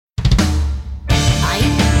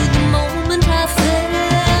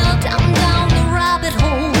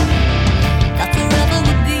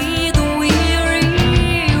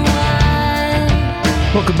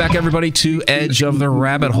Welcome back, everybody, to Edge of the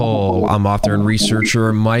Rabbit Hole. I'm author and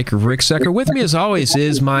researcher Mike Ricksecker. With me, as always,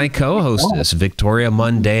 is my co-hostess, Victoria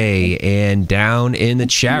Munday. And down in the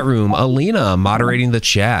chat room, Alina, moderating the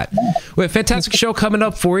chat. We have a fantastic show coming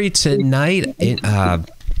up for you tonight.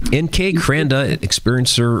 NK Kranda,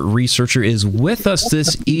 experiencer researcher, is with us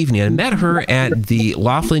this evening. I met her at the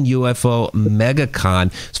Laughlin UFO MegaCon.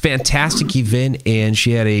 It's a fantastic event, and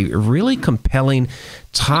she had a really compelling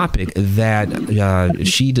topic that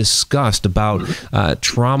she discussed about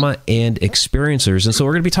trauma and experiencers. And so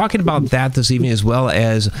we're going to be talking about that this evening, as well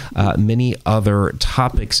as many other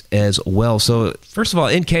topics as well. So first of all,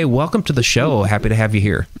 NK, welcome to the show. Happy to have you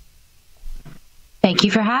here. Thank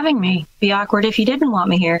you for having me. Be awkward if you didn't want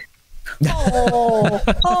me here. Too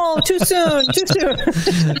soon.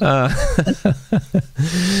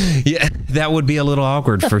 Yeah, that would be a little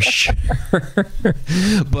awkward for sure.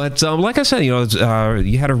 But like I said, you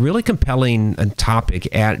had a really compelling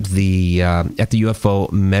topic at the UFO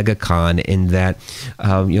MegaCon, in that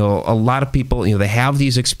a lot of people, they have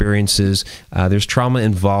these experiences. There's trauma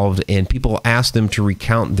involved, and people ask them to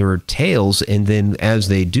recount their tales, and then as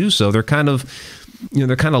they do so, they're kind of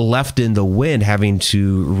left in the wind, having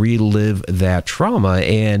to relive that trauma.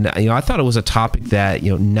 And I thought it was a topic that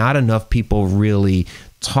not enough people really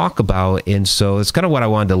talk about, and so it's kind of what I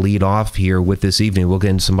wanted to lead off here with this evening. We'll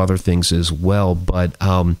get into some other things as well, but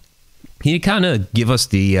can you kind of give us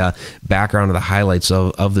the background of the highlights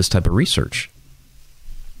of this type of research?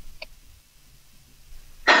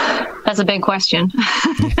 That's a big question.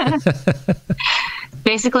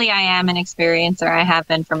 Basically, I am an experiencer. I have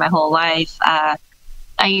been for my whole life.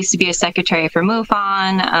 I used to be a secretary for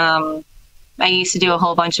MUFON. I used to do a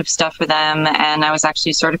whole bunch of stuff for them, and I was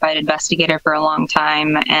actually a certified investigator for a long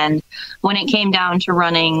time. And when it came down to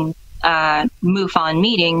running MUFON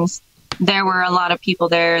meetings, there were a lot of people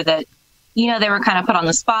there that, they were kind of put on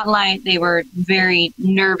the spotlight. They were very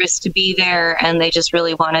nervous to be there, and they just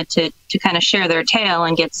really wanted to kind of share their tale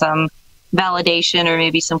and get some validation or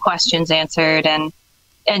maybe some questions answered. And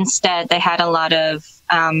instead, they had a lot of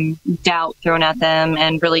doubt thrown at them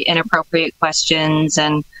and really inappropriate questions.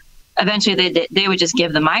 And eventually they would just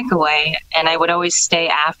give the mic away, and I would always stay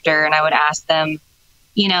after, and I would ask them,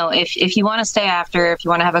 if you want to stay after, if you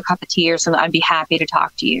want to have a cup of tea or something, I'd be happy to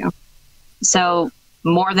talk to you. So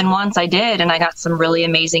more than once I did, and I got some really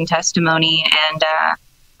amazing testimony, and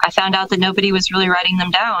I found out that nobody was really writing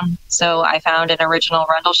them down. So I found an original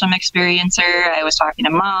Rendlesham experiencer. I was talking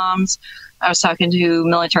to moms. I was talking to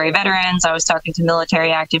military veterans. I was talking to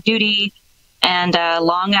military active duty. And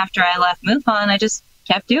long after I left MUFON, I just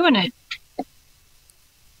kept doing it.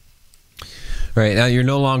 Right. Now, you're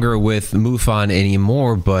no longer with MUFON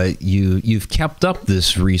anymore, but you've kept up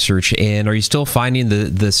this research. And are you still finding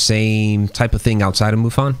the same type of thing outside of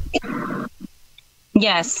MUFON?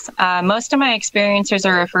 Yes. Most of my experiencers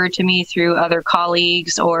are referred to me through other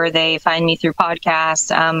colleagues, or they find me through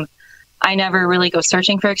podcasts. I never really go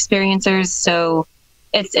searching for experiencers, so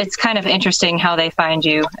it's kind of interesting how they find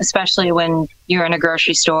you, especially when you're in a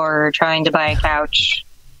grocery store or trying to buy a couch.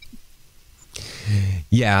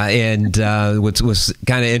 Yeah, and what was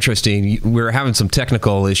kind of interesting, we were having some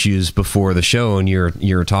technical issues before the show, and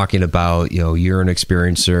you're talking about, you're an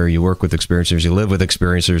experiencer, you work with experiencers, you live with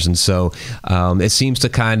experiencers, and so it seems to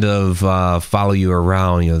kind of follow you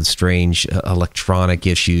around, the strange electronic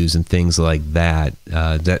issues and things like that.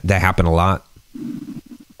 That happen a lot?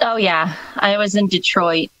 Oh, yeah. I was in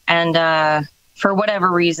Detroit, and for whatever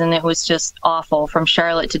reason, it was just awful. From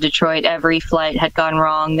Charlotte to Detroit, every flight had gone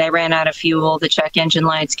wrong. They ran out of fuel. The check engine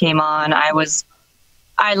lights came on.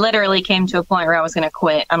 I literally came to a point where I was going to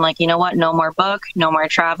quit. I'm like, you know what? No more book, no more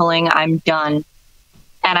traveling. I'm done.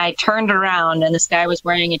 And I turned around, and this guy was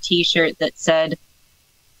wearing a T-shirt that said,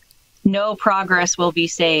 "No progress will be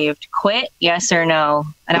saved. Quit, yes or no?"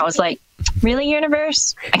 And I was like, really,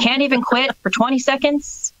 universe? I can't even quit for 20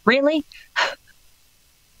 seconds? Really?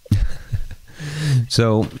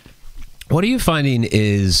 So what are you finding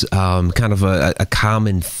is kind of a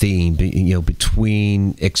common theme,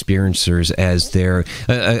 between experiencers as they're,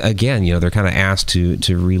 again, they're kind of asked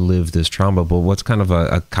to relive this trauma, but what's kind of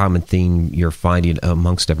a common theme you're finding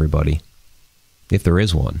amongst everybody, if there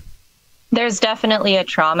is one? There's definitely a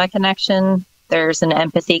trauma connection. There's an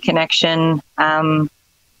empathy connection.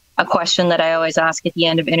 A question that I always ask at the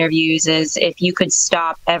end of interviews is, if you could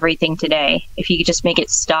stop everything today, if you could just make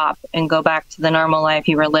it stop and go back to the normal life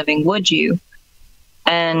you were living, would you?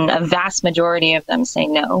 And a vast majority of them say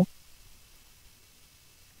no.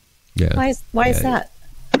 Yeah. Why is that?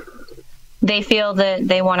 They feel that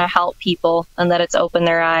they want to help people and that it's opened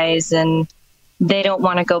their eyes, and they don't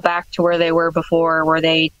want to go back to where they were before, where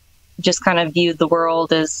they just kind of viewed the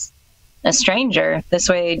world as a stranger. This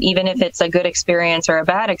way, even if it's a good experience or a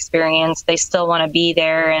bad experience, they still want to be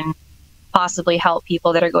there and possibly help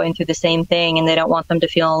people that are going through the same thing, and they don't want them to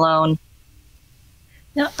feel alone.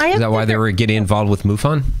 Now, Is that why they were getting involved with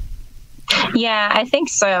MUFON? Yeah, I think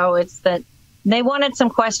so. It's that they wanted some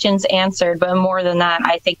questions answered, but more than that,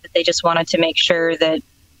 I think that they just wanted to make sure that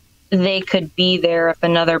they could be there if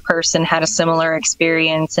another person had a similar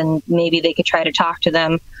experience, and maybe they could try to talk to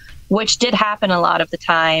them, which did happen a lot of the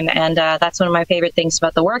time. And that's one of my favorite things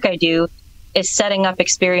about the work I do, is setting up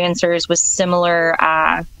experiencers with similar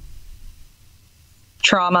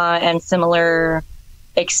trauma and similar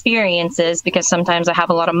experiences, because sometimes I have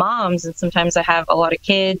a lot of moms, and sometimes I have a lot of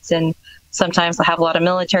kids, and sometimes I have a lot of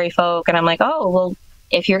military folk, and I'm like, oh, well,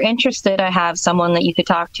 if you're interested, I have someone that you could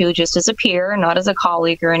talk to just as a peer, not as a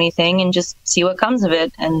colleague or anything, and just see what comes of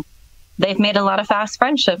it. And they've made a lot of fast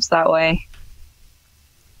friendships that way.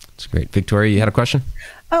 That's great. Victoria, you had a question?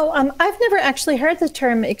 Oh, I've never actually heard the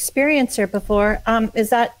term experiencer before. Is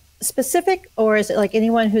that specific, or is it like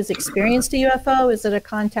anyone who's experienced a UFO? Is it a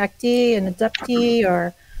contactee, an abductee,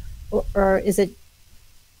 or is there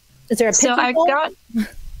a pigeonhole? So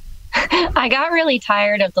I got really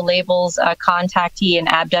tired of the labels contactee and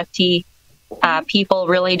abductee. People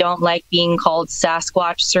really don't like being called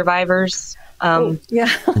Sasquatch survivors. Yeah.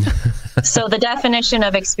 So the definition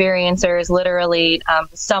of experiencer is literally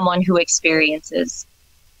someone who experiences.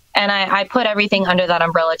 And I put everything under that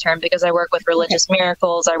umbrella term because I work with religious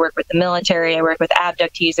miracles, I work with the military, I work with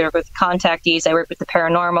abductees, I work with contactees, I work with the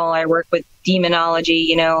paranormal, I work with demonology,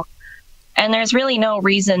 you know. And there's really no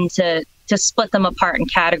reason to split them apart and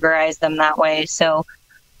categorize them that way. So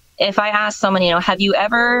if I ask someone, you know, have you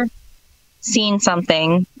ever seen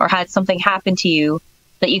something or had something happen to you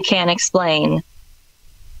that you can't explain?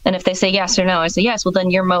 And if they say yes or no, I say yes, well, then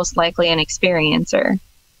you're most likely an experiencer.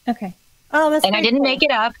 Okay. Oh, that's and I didn't make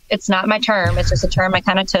it up. It's not my term. It's just a term I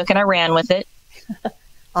kind of took and I ran with it.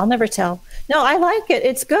 I'll never tell. No, I like it.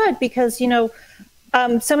 It's good because, you know,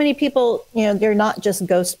 so many people, you know, they're not just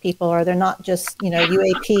ghost people, or they're not just, you know,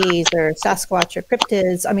 UAPs or Sasquatch or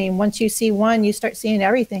cryptids. I mean, once you see one, you start seeing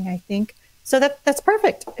everything, I think. So that's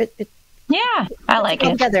perfect. Yeah, I like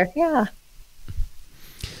it. Together. Yeah.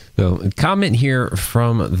 So, a comment here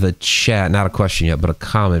from the chat, not a question yet, but a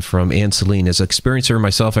comment from Anne Celine. As an experiencer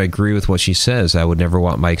myself, I agree with what she says. I would never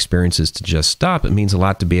want my experiences to just stop. It means a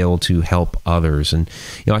lot to be able to help others. And,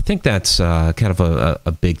 you know, I think that's kind of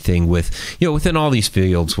a big thing with, you know, within all these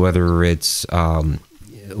fields, whether it's the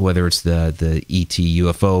ET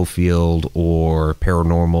UFO field or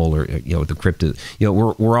paranormal or, you know, the cryptid, you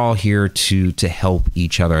know, we're all here to help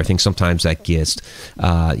each other. I think sometimes that gets,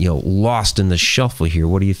 you know, lost in the shuffle here.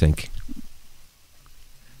 What do you think?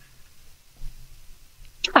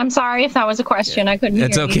 I'm sorry if that was a question. I couldn't hear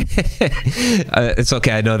It's okay. you. It's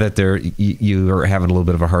okay. I know that you are having a little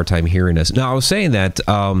bit of a hard time hearing us. No, I was saying that,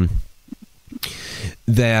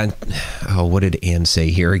 what did Anne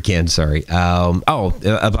say here again? Sorry.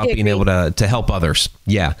 About being able to help others.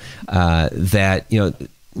 Yeah. That, you know,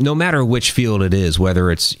 no matter which field it is, whether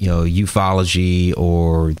it's, you know, ufology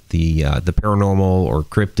or the paranormal or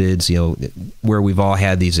cryptids, you know, where we've all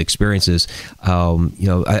had these experiences, you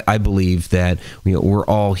know, I believe that, you know, we're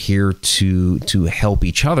all here to help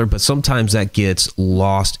each other, but sometimes that gets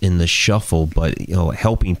lost in the shuffle. But, you know,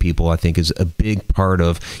 helping people, I think, is a big part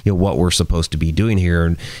of, you know, what we're supposed to be doing here,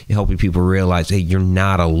 and helping people realize, hey, you're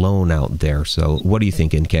not alone out there. So what do you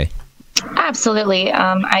think, NK? Absolutely.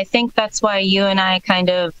 I think that's why you and I kind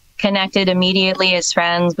of connected immediately as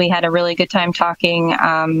friends. We had a really good time talking.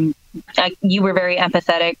 You were very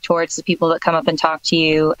empathetic towards the people that come up and talk to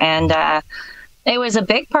you. And it was a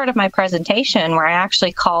big part of my presentation where I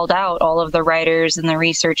actually called out all of the writers and the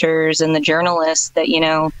researchers and the journalists that, you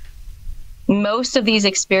know, most of these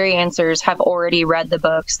experiencers have already read the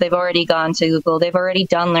books. They've already gone to Google. They've already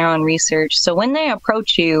done their own research. So when they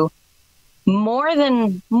approach you, more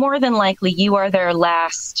than likely, you are their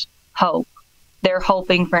last hope. They're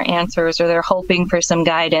hoping for answers, or they're hoping for some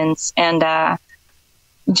guidance. And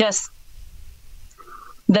just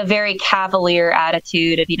the very cavalier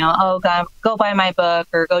attitude of, you know, oh, God, go buy my book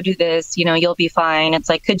or go do this, you know, you'll be fine. It's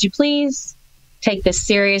like, could you please take this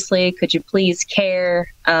seriously? Could you please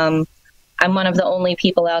care? I'm one of the only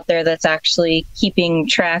people out there that's actually keeping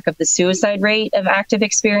track of the suicide rate of active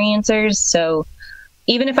experiencers. So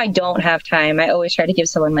even if I don't have time, I always try to give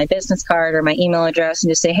someone my business card or my email address and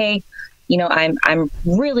just say, hey, you know, I'm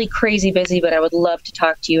really crazy busy, but I would love to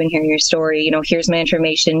talk to you and hear your story. You know, here's my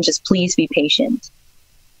information. Just please be patient.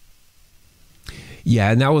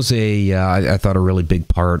 Yeah, and that was I thought a really big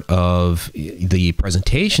part of the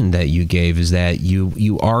presentation that you gave is that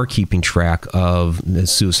you are keeping track of the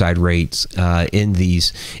suicide rates in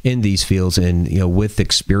these fields, and with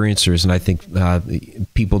experiencers, and I think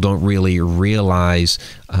people don't really realize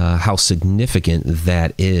how significant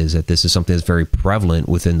that is. That this is something that's very prevalent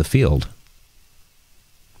within the field.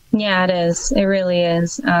 Yeah, it is. It really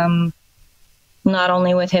is. Not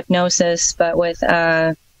only with hypnosis, but with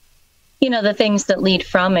the things that lead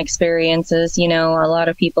from experiences. A lot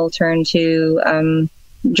of people turn to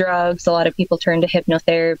drugs. A lot of people turn to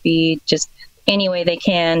hypnotherapy, just any way they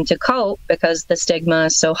can to cope, because the stigma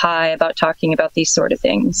is so high about talking about these sort of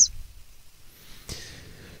things.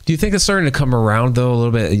 Do you think it's starting to come around, though, a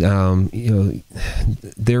little bit?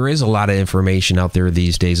 There is a lot of information out there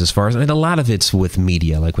these days, as far as, and a lot of it's with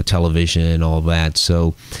media, like with television and all that.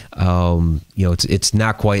 So, it's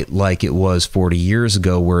not quite like it was 40 years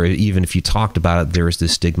ago, where even if you talked about it, there was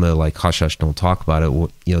this stigma, like hush, hush, don't talk about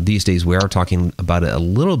it. These days we are talking about it a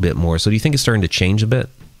little bit more. So, do you think it's starting to change a bit?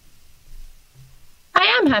 I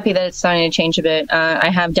am happy that it's starting to change a bit. I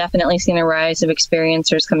have definitely seen a rise of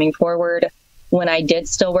experiencers coming forward. When I did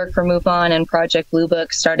still work for MoveOn and Project Blue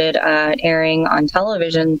Book started airing on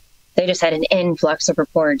television, they just had an influx of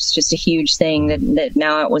reports, just a huge thing that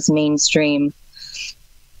now it was mainstream.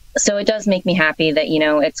 So it does make me happy that,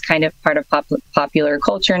 it's kind of part of popular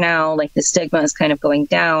culture now, like the stigma is kind of going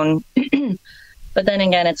down. But then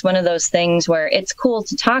again, it's one of those things where it's cool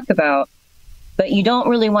to talk about, but you don't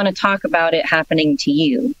really want to talk about it happening to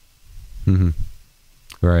you. Mm-hmm.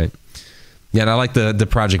 Right. Yeah, and I like the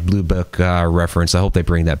Project Blue Book reference. I hope they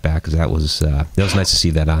bring that back, because that was nice to see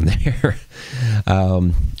that on there.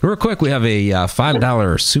 Real quick, we have a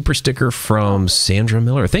 $5 super sticker from Sandra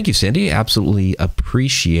Miller. Thank you, Sandy. Absolutely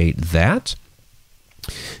appreciate that.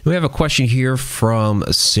 We have a question here from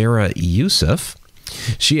Sarah Youssef.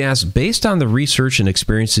 She asks, based on the research and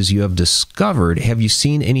experiences you have discovered, have you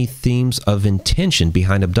seen any themes of intention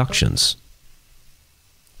behind abductions?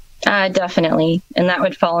 Definitely. And that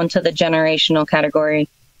would fall into the generational category.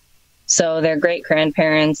 So their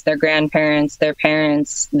great-grandparents, their grandparents, their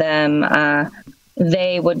parents, them,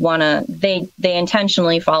 they would want to, they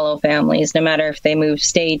intentionally follow families, no matter if they move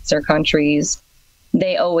states or countries.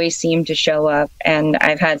 They always seem to show up. And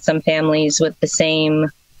I've had some families with the same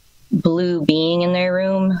blue being in their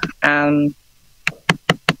room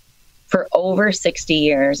for over 60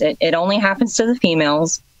 years. It only happens to the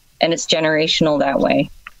females, and it's generational that way.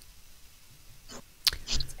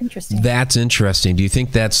 Interesting. That's interesting. Do you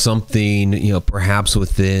think that's something, perhaps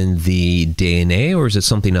within the DNA, or is it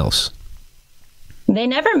something else? They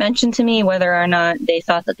never mentioned to me whether or not they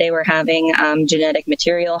thought that they were having genetic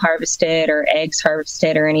material harvested or eggs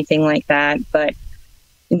harvested or anything like that. But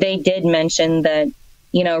they did mention that,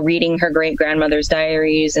 reading her great-grandmother's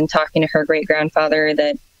diaries and talking to her great-grandfather,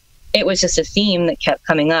 that it was just a theme that kept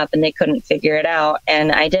coming up and they couldn't figure it out.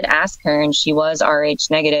 And I did ask her, and she was Rh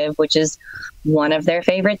negative, which is one of their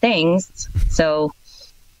favorite things. So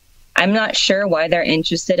I'm not sure why they're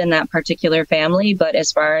interested in that particular family, but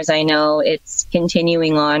as far as I know, it's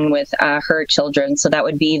continuing on with her children. So that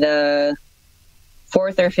would be the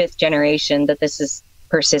 4th or 5th generation that this is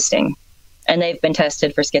persisting. And they've been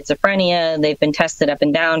tested for schizophrenia. They've been tested up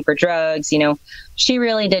and down for drugs. She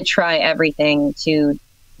really did try everything to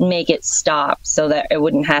make it stop so that it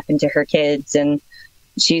wouldn't happen to her kids. And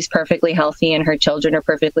she's perfectly healthy, and her children are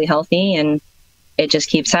perfectly healthy, and it just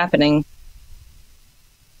keeps happening.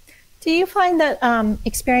 Do you find that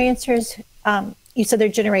experiencers, you said they're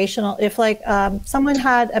generational, if someone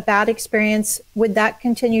had a bad experience, would that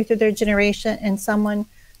continue through their generation? And someone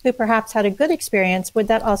who perhaps had a good experience, would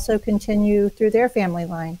that also continue through their family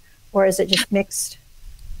line? Or is it just mixed?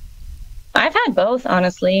 I've had both,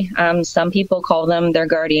 honestly. Some people call them their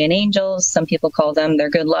guardian angels. Some people call them their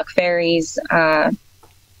good luck fairies.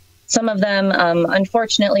 Some of them,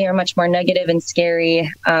 unfortunately, are much more negative and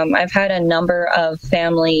scary. I've had a number of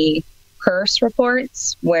family curse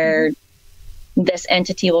reports where this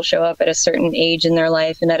entity will show up at a certain age in their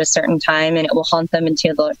life and at a certain time, and it will haunt them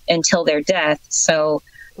until their death. So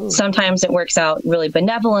sometimes it works out really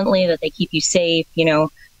benevolently, that they keep you safe,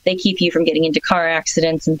 they keep you from getting into car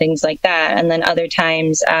accidents and things like that. And then other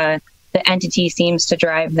times, the entity seems to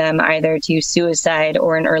drive them either to suicide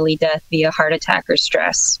or an early death via heart attack or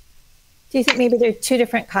stress. Do you think maybe there are two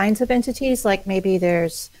different kinds of entities? Like maybe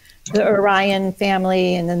there's the Orion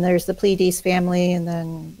family, and then there's the Pleiades family, and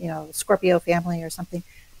then, the Scorpio family or something?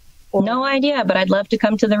 Or, no idea, but I'd love to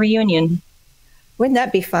come to the reunion. Wouldn't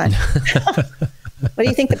that be fun? What do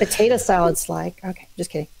you think the potato salad's like? Okay,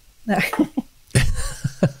 just kidding.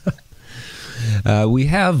 We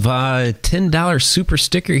have a $10 super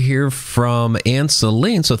sticker here from Anne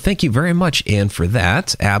Celine. So thank you very much, Anne, for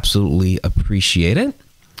that. Absolutely appreciate it.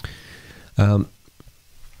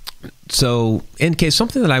 So, NK,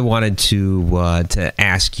 something that I wanted to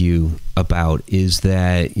ask you about is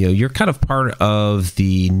that you're kind of part of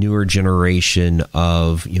the newer generation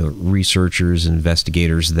of researchers and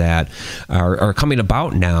investigators that are coming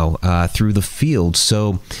about now through the field.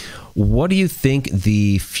 So, what do you think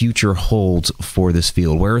the future holds for this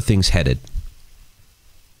field? Where are things headed?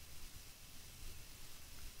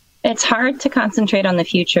 It's hard to concentrate on the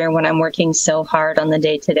future when I'm working so hard on the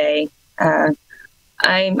day-to-day.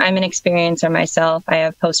 I'm an experiencer myself. I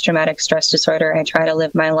have post-traumatic stress disorder. I try to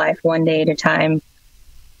live my life one day at a time.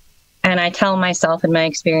 And I tell myself and my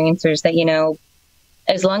experiencers that,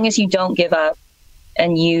 as long as you don't give up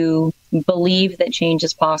and you believe that change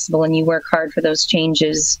is possible and you work hard for those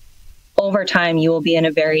changes, over time, you will be in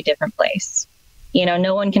a very different place.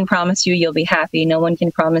 No one can promise you you'll be happy. No one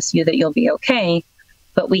can promise you that you'll be okay,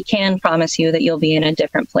 but we can promise you that you'll be in a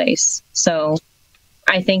different place. So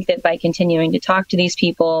I think that by continuing to talk to these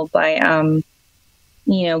people, by,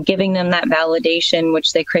 giving them that validation,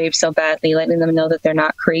 which they crave so badly, letting them know that they're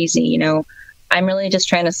not crazy, I'm really just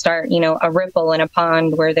trying to start, a ripple in a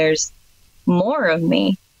pond where there's more of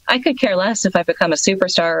me. I could care less if I become a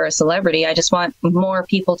superstar or a celebrity. I just want more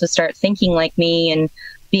people to start thinking like me and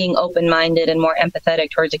being open-minded and more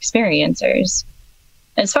empathetic towards experiencers.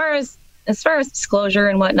 As far as disclosure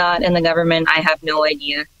and whatnot in the government, I have no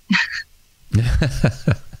idea.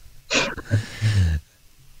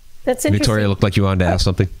 That's interesting. Victoria looked like you wanted to ask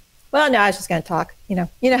something. Well, no, I was just going to talk. You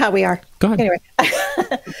know how we are. Go ahead. Anyway,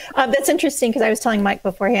 that's interesting because I was telling Mike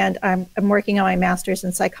beforehand, I'm working on my master's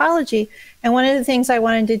in psychology, and one of the things I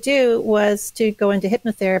wanted to do was to go into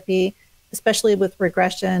hypnotherapy, especially with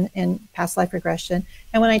regression and past life regression.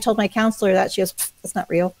 And when I told my counselor that, she goes, "That's not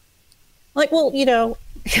real." I'm like, well,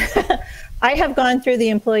 I have gone through the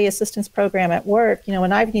employee assistance program at work,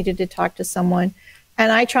 when I've needed to talk to someone,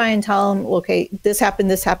 and I try and tell them, okay, this happened,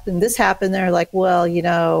 this happened, this happened. They're like, well,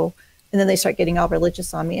 and then they start getting all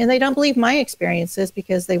religious on me, and they don't believe my experiences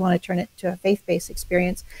because they want to turn it to a faith-based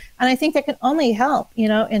experience. And I think that can only help,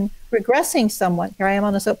 in regressing someone. Here I am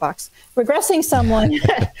on the soapbox, regressing someone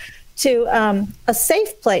to a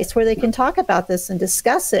safe place where they can talk about this and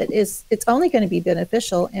discuss it. It's only going to be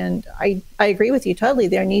beneficial. And I agree with you totally.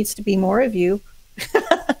 There needs to be more of you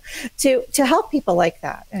to help people like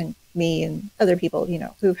that, and me and other people,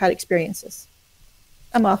 who've had experiences.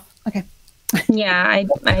 I'm off. Okay. Yeah,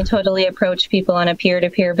 I totally approach people on a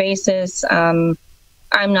peer-to-peer basis. I'm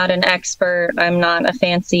not an expert. I'm not a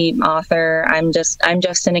fancy author. I'm just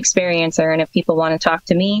an experiencer. And if people want to talk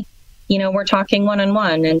to me, we're talking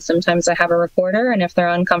one-on-one, and sometimes I have a recorder, and if they're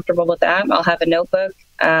uncomfortable with that, I'll have a notebook.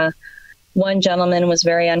 One gentleman was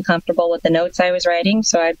very uncomfortable with the notes I was writing,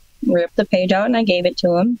 so I ripped the page out and I gave it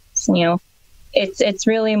to him. So, it's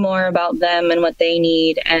really more about them and what they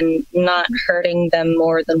need, and not hurting them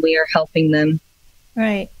more than we are helping them.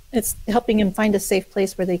 Right. It's helping them find a safe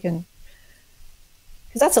place where they can,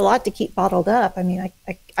 because that's a lot to keep bottled up. I mean,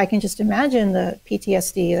 I can just imagine the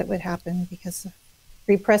PTSD that would happen because of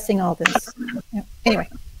repressing all this. Anyway,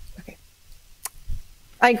 okay.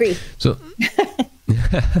 I agree.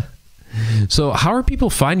 So how are people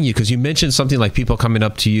finding you? Because you mentioned something like people coming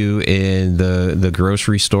up to you in the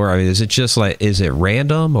grocery store. I mean, is it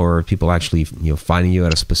random, or are people actually finding you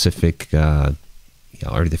at a specific or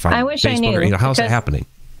do they find I wish Facebook, I knew. How's that happening?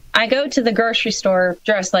 I go to the grocery store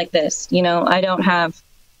dressed like this. I don't have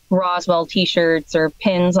Roswell t-shirts or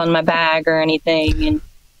pins on my bag or anything, and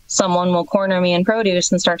someone will corner me in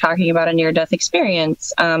produce and start talking about a near-death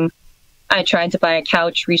experience. I tried to buy a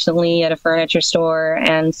couch recently at a furniture store,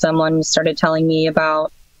 and someone started telling me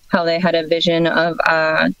about how they had a vision of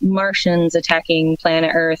Martians attacking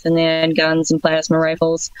planet Earth, and they had guns and plasma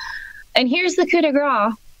rifles. And here's the coup de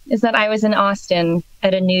grace, is that I was in Austin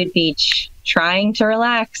at a nude beach trying to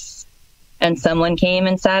relax, and someone came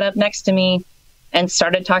and sat up next to me and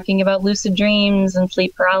started talking about lucid dreams and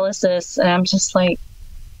sleep paralysis, and I'm just like,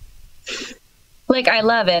 I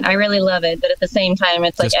love it. I really love it. But at the same time,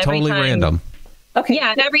 it's like every totally time, random. Okay.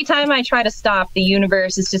 Yeah. And every time I try to stop, the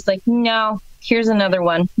universe is just like, no, here's another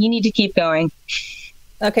one. You need to keep going.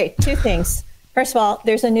 Okay. Two things. First of all,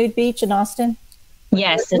 there's a nude beach in Austin.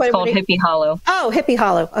 Yes. It's called Hippie Hollow. Oh, Hippie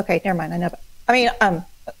Hollow. Okay. Never mind. I know. I mean,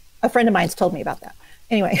 a friend of mine's told me about that.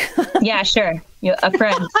 Anyway. Yeah, sure. You're a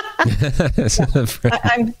friend. A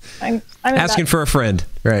friend. I'm asking for a friend.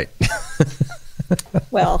 Right.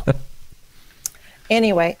 Well,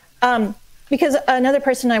 anyway, Because another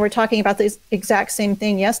person and I were talking about this exact same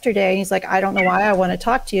thing yesterday, and he's like, I don't know why I want to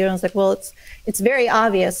talk to you. And I was like, well, it's very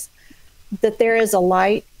obvious that there is a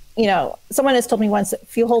light. You know, someone has told me once that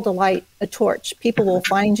if you hold a torch, people will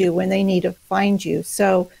find you when they need to find you.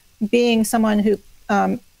 So being someone who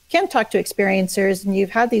can talk to experiencers, and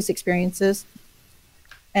you've had these experiences,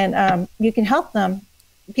 and you can help them,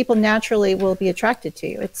 people naturally will be attracted to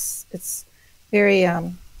you. It's very, I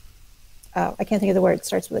can't think of the word. It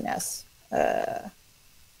starts with an S. Oh,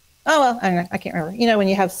 well, I can't remember. You know, when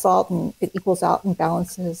you have salt and it equals out and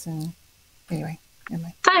balances, and anyway.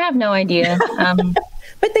 I have no idea.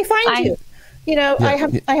 But they find you. You know, yeah.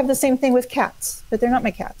 I have the same thing with cats, but they're not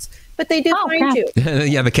my cats. But they do find you.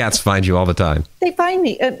 Yeah, the cats find you all the time. They find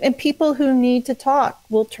me. And people who need to talk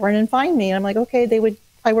will turn and find me. And I'm like, okay,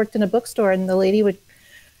 I worked in a bookstore, and the lady would,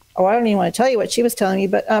 I don't even want to tell you what she was telling me,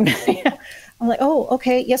 but I'm like, oh,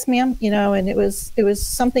 okay, yes, ma'am. You know, and it was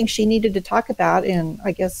something she needed to talk about, and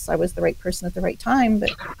I guess I was the right person at the right time.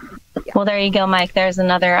 But yeah. Well, there you go, Mike. There's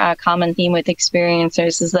another common theme with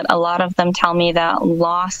experiencers is that a lot of them tell me that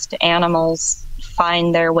lost animals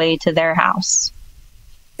find their way to their house.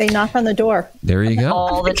 They knock on the door. There you go.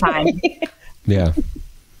 All the time. Yeah.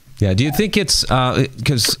 Yeah. Do you think it's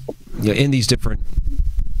because in these different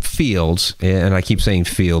fields, and I keep saying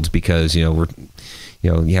fields because, you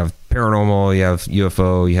have paranormal, you have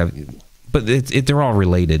UFO, but they're all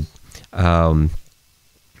related. But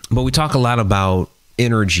we talk a lot about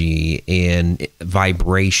energy and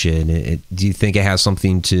vibration. Do you think it has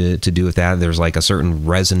something to do with that? There's like a certain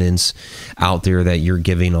resonance out there that you're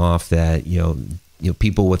giving off that,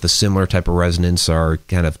 people with a similar type of resonance are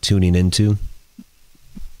kind of tuning into?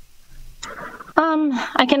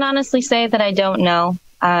 I can honestly say that I don't know.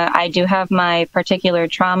 I do have my particular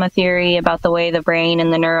trauma theory about the way the brain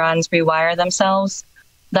and the neurons rewire themselves.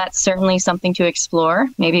 That's certainly something to explore.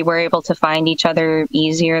 Maybe we're able to find each other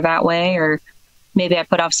easier that way, or maybe I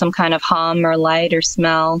put off some kind of hum or light or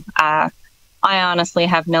smell. I honestly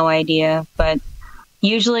have no idea, but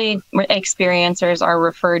usually experiencers are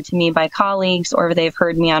referred to me by colleagues, or they've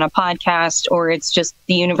heard me on a podcast, or it's just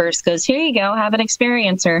the universe goes, here you go, have an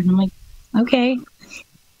experiencer. And I'm like, okay.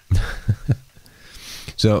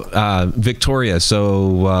 So, Victoria,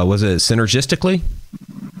 was it synergistically?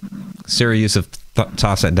 Sarah used to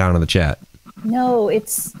toss that down in the chat. No,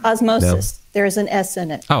 it's osmosis. No. There's an S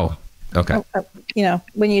in it. Oh, okay.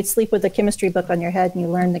 When you sleep with a chemistry book on your head and you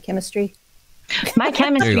learn the chemistry. My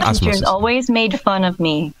chemistry teachers always made fun of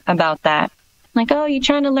me about that. Like, oh, you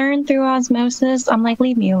trying to learn through osmosis? I'm like,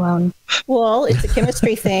 leave me alone. Well, it's a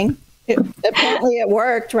chemistry thing. Apparently it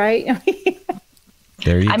worked, right?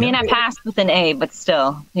 There you go. I mean, I passed with an A, but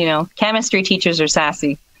still, chemistry teachers are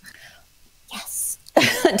sassy. Yes.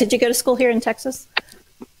 Did you go to school here in Texas?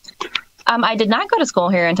 I did not go to school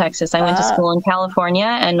here in Texas. I went to school in California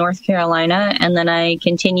and North Carolina, and then I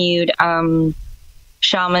continued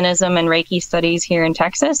shamanism and Reiki studies here in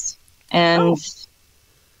Texas, and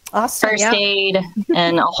awesome, first aid,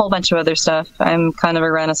 and a whole bunch of other stuff. I'm kind of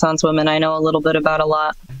a Renaissance woman. I know a little bit about a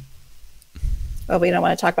lot. Well, we don't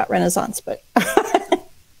want to talk about Renaissance, but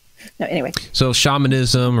no, anyway. So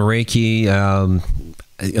shamanism, Reiki,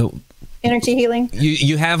 energy healing.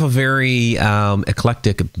 You have a very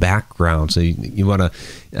eclectic background, so you want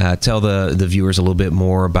to tell the viewers a little bit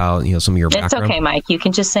more about some of your background. It's okay, Mike. You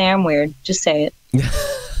can just say I'm weird. Just say it.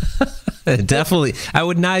 Definitely, I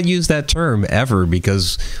would not use that term ever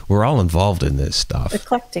because we're all involved in this stuff.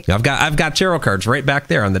 Eclectic. I've got tarot cards right back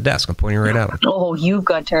there on the desk. I'm pointing right at them. Oh, you've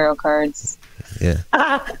got tarot cards. Yeah.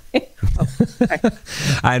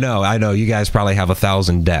 I know. You guys probably have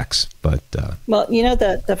 1,000 decks, but well,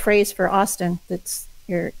 the phrase for Austin, that's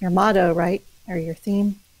your motto, right? Or your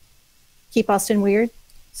theme. Keep Austin weird.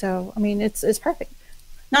 So, I mean, it's perfect.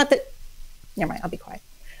 Not that. Never mind. I'll be quiet.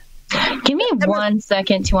 Give me 1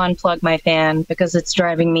 second to unplug my fan because it's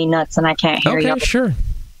driving me nuts and I can't hear you. Okay,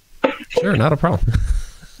 sure, not a problem.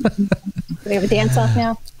 Do we have a dance off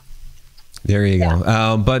now? There you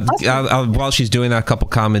go. But awesome. While she's doing that, a couple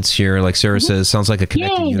comments here. Like Sarah says, sounds like a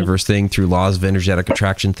connected universe thing. Through laws of energetic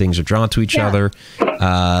attraction, things are drawn to each other.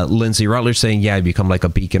 Lindsay Rutledge saying, you become like a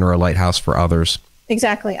beacon or a lighthouse for others.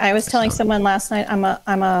 Exactly. I was telling someone last night, I'm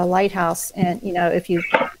a lighthouse, and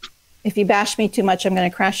if you bash me too much, I'm going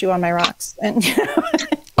to crash you on my rocks. And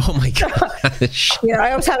oh my gosh.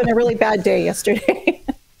 I was having a really bad day yesterday.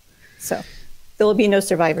 So there will be no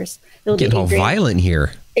survivors. It'll get all violent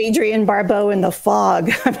here. Adrienne Barbeau in the fog.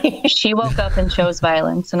 She woke up and chose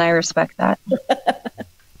violence, and I respect that.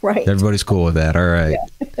 Right. Everybody's cool with that. All right.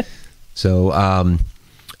 Yeah. So,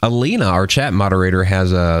 Alina, our chat moderator,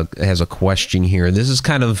 has a question here. This is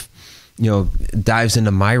kind of dives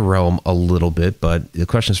into my realm a little bit, but the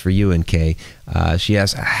question is for you, NK. She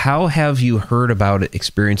asks, how have you heard about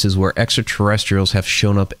experiences where extraterrestrials have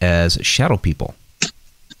shown up as shadow people?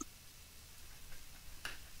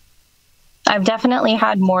 I've definitely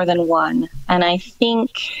had more than one. And I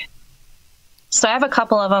think, so I have a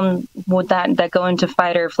couple of them with that go into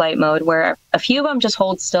fight or flight mode, where a few of them just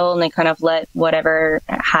hold still and they kind of let whatever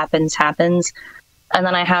happens. And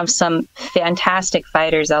then I have some fantastic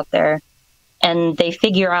fighters out there. And they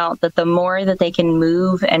figure out that the more that they can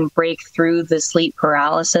move and break through the sleep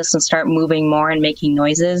paralysis and start moving more and making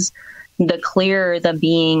noises, the clearer the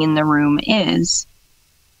being in the room is.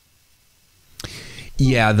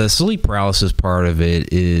 Yeah, the sleep paralysis part of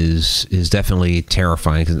it is definitely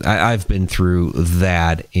terrifying, because I've been through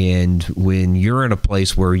that. And when you're in a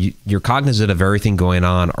place where you're cognizant of everything going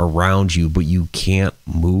on around you, but you can't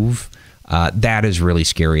move, that is really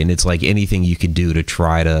scary. And it's like anything you could do to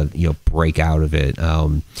try to break out of it.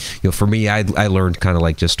 For me, I learned kind of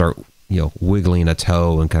like just start wiggling a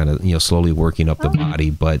toe and kind of slowly working up the body.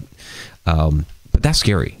 But that's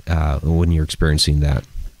scary when you're experiencing that.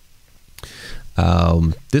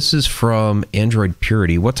 This is from Android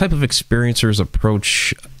Purity. What type of experiencers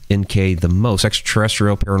approach NK the most?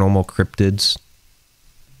 Extraterrestrial, paranormal, cryptids?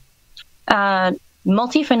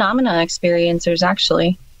 Multi-phenomena experiencers,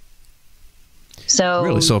 actually. So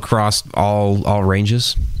really, so across all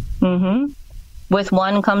ranges. Mm-hmm. With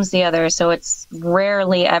one comes the other, so it's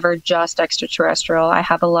rarely ever just extraterrestrial. I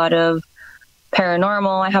have a lot of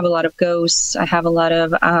paranormal. I have a lot of ghosts. I have a lot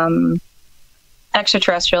of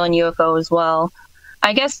extraterrestrial and UFO as well.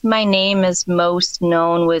 I guess my name is most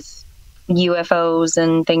known with UFOs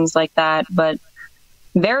and things like that, but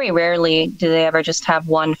very rarely do they ever just have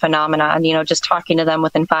one phenomenon. Just talking to them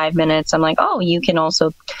within 5 minutes, I'm like, oh, you can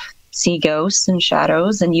also see ghosts and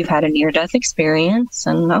shadows, and you've had a near-death experience,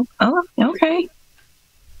 and oh, okay.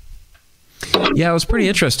 Yeah, it was pretty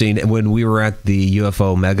interesting when we were at the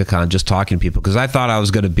UFO MegaCon, just talking to people, because I thought I was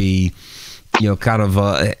going to be, kind of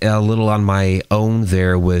a little on my own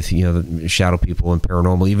there with, the shadow people and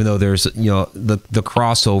paranormal, even though there's, the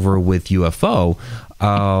crossover with UFO.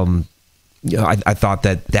 I thought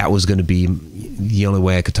that was going to be the only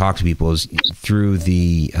way I could talk to people is through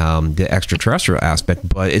the extraterrestrial aspect.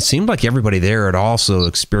 But it seemed like everybody there had also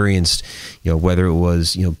experienced, whether it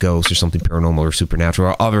was, ghosts or something paranormal or supernatural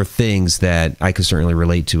or other things that I could certainly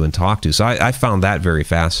relate to and talk to. So I found that very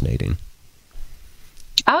fascinating.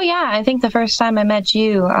 Oh yeah, I think the first time I met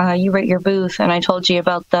you, you were at your booth, and I told you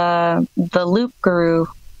about the Loop Guru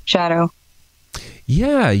shadow.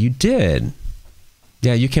 Yeah, you did.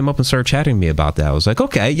 Yeah, you came up and started chatting to me about that. I was like,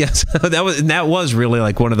 okay, yes, that was really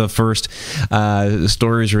like one of the first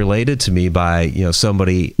stories related to me by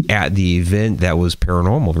somebody at the event that was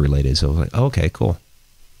paranormal related. So I was like, okay, cool.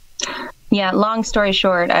 Yeah, long story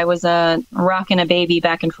short, I was rocking a baby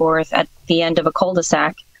back and forth at the end of a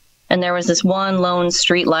cul-de-sac. And there was this one lone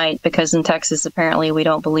street light, because in Texas, apparently, we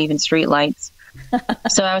don't believe in street lights.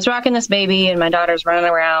 So I was rocking this baby, and my daughter's running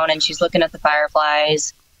around, and she's looking at the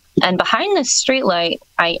fireflies. And behind this street light,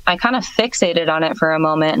 I kind of fixated on it for a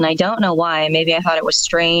moment, and I don't know why. Maybe I thought it was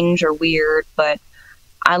strange or weird, but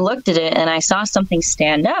I looked at it, and I saw something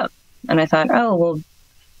stand up. And I thought, oh, well,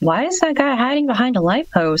 why is that guy hiding behind a light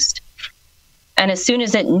post? And as soon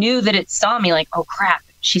as it knew that it saw me, like, oh, crap,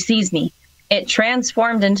 she sees me. It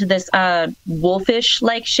transformed into this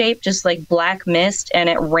wolfish-like shape, just like black mist, and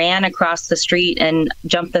it ran across the street and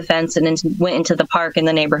jumped the fence and went into the park in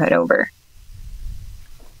the neighborhood over.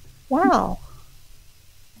 Wow.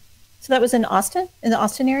 So that was in Austin, in the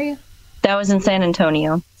Austin area? That was in San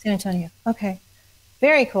Antonio. San Antonio. Okay.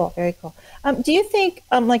 Very cool. Very cool. Do you think,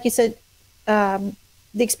 like you said,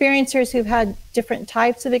 the experiencers who've had different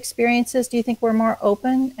types of experiences, do you think we're more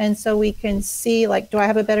open? And so we can see, like, do I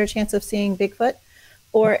have a better chance of seeing Bigfoot?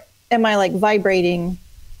 Or am I like vibrating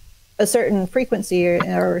a certain frequency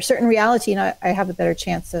or a certain reality, and I have a better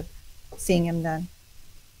chance of seeing him then?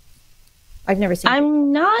 I've never seen him.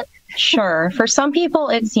 I'm not sure. For some people,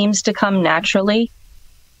 it seems to come naturally.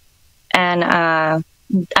 And I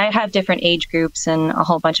have different age groups and a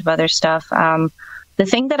whole bunch of other stuff. The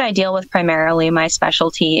thing that I deal with primarily, my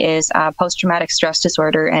specialty, is post-traumatic stress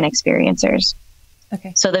disorder and experiencers.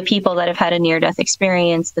 Okay. So the people that have had a near-death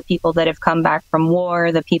experience, the people that have come back from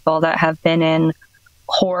war, the people that have been in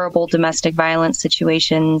horrible domestic violence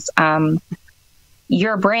situations,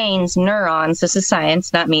 your brain's neurons, this is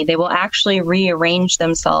science, not me, they will actually rearrange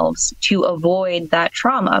themselves to avoid that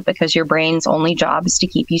trauma, because your brain's only job is to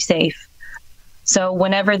keep you safe. So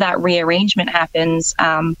whenever that rearrangement happens,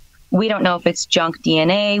 We don't know if it's junk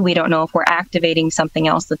DNA. We don't know if we're activating something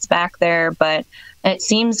else that's back there. But it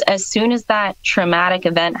seems as soon as that traumatic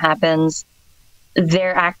event happens,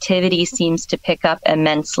 their activity seems to pick up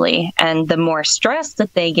immensely. And the more stress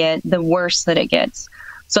that they get, the worse that it gets.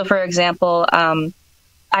 So, for example,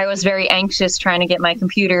 I was very anxious trying to get my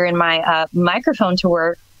computer and my microphone to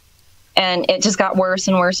work. And it just got worse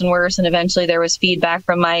and worse and worse. And eventually there was feedback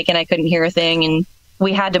from Mike and I couldn't hear a thing. And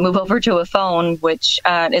we had to move over to a phone, which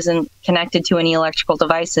isn't connected to any electrical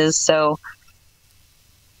devices. So,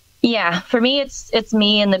 yeah, for me, it's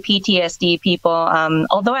me and the PTSD people.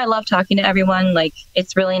 Although I love talking to everyone, like,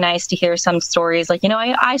 it's really nice to hear some stories. Like,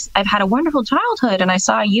 I've had a wonderful childhood and I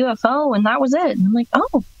saw a UFO and that was it. And I'm like,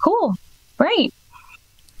 oh, cool. Great.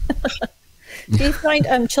 Do you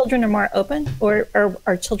find children are more open, or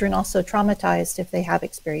are children also traumatized if they have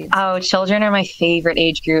experience? Oh, children are my favorite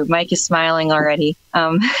age group. Mike is smiling already.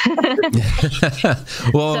 Well,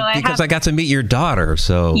 so I got to meet your daughter,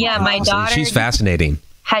 so yeah, my daughter, she's fascinating.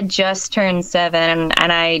 Had just turned 7,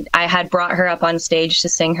 and I had brought her up on stage to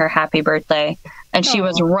sing her happy birthday, and she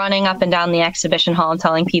was running up and down the exhibition hall and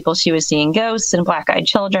telling people she was seeing ghosts and black-eyed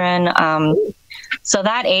children. So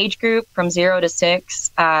that age group from 0 to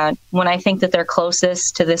 6, when I think that they're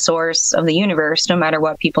closest to the source of the universe, no matter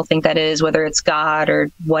what people think that is, whether it's God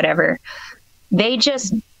or whatever,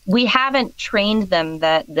 we haven't trained them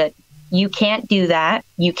that you can't do that.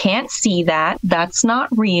 You can't see that. That's not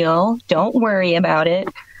real. Don't worry about it.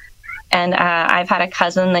 And I've had a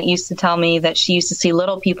cousin that used to tell me that she used to see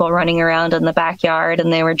little people running around in the backyard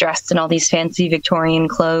and they were dressed in all these fancy Victorian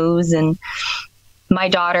clothes. And my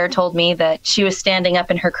daughter told me that she was standing up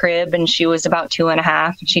in her crib and she was about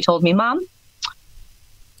 2.5. And she told me, Mom,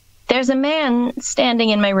 there's a man standing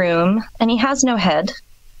in my room and he has no head.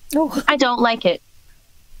 Oh. I don't like it.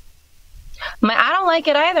 I don't like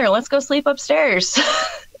it either. Let's go sleep upstairs.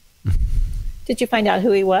 Did you find out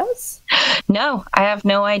who he was? No, I have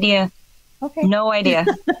no idea. Okay. No idea.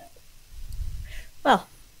 Well.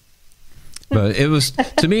 But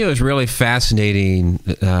to me, it was really fascinating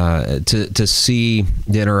to see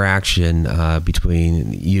the interaction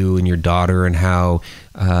between you and your daughter, and how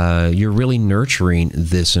you're really nurturing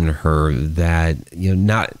this in her. That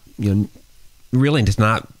really to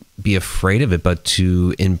not be afraid of it, but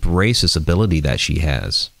to embrace this ability that she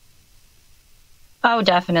has. Oh,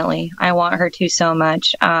 definitely. I want her to so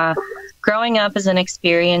much. Growing up as an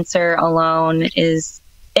experiencer alone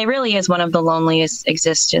it really is one of the loneliest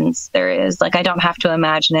existence there is. Like, I don't have to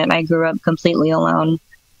imagine it. I grew up completely alone.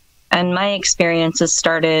 And my experiences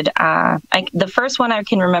started, the first one I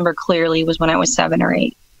can remember clearly was when I was 7 or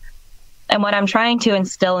 8. And what I'm trying to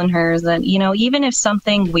instill in her is that, even if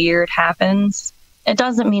something weird happens, it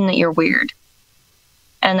doesn't mean that you're weird.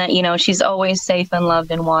 And that, she's always safe and loved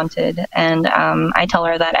and wanted. And I tell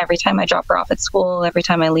her that every time I drop her off at school, every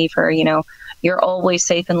time I leave her, you're always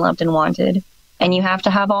safe and loved and wanted. And you have to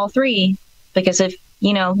have all three, because if,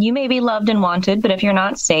 you may be loved and wanted, but if you're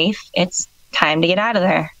not safe, it's time to get out of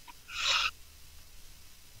there.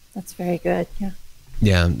 That's very good. Yeah.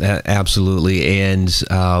 Yeah, absolutely. And,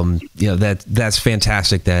 that's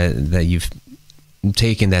fantastic that you've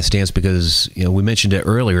taken that stance, because, we mentioned it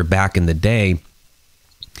earlier back in the day.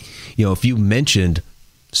 If you mentioned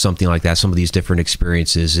something like that, some of these different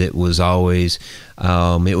experiences, it was always,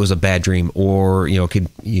 it was a bad dream, or, you could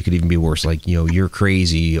even be worse, like, you're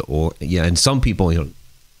crazy, or, and some people,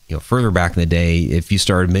 further back in the day, if you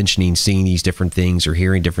started mentioning seeing these different things or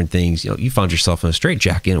hearing different things, you found yourself in a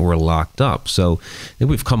straitjacket or locked up. So I think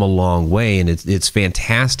we've come a long way, and it's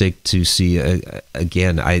fantastic to see,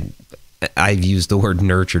 again, I've used the word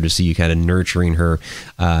nurture, to see you kind of nurturing her,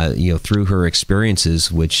 through her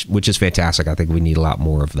experiences, which is fantastic. I think we need a lot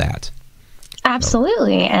more of that.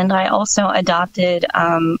 Absolutely. And I also adopted,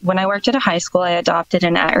 when I worked at a high school, I adopted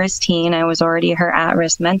an at-risk teen. I was already her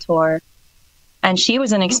at-risk mentor. And she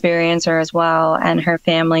was an experiencer as well. And her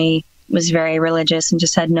family was very religious and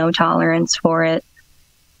just had no tolerance for it.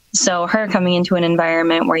 So her coming into an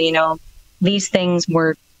environment where, these things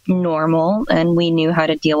were normal and we knew how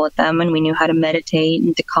to deal with them, and we knew how to meditate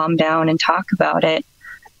and to calm down and talk about it.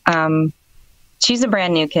 She's a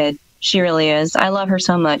brand new kid. She really is. I love her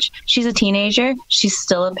so much. She's a teenager. She's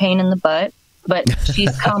still a pain in the butt, but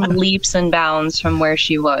she's come leaps and bounds from where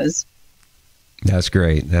she was. That's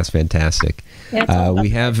great. That's fantastic. Yeah, we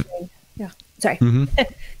have... Yeah. Sorry. Mm-hmm.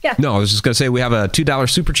 Yeah. No, I was just going to say, we have a $2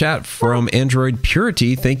 super chat from Android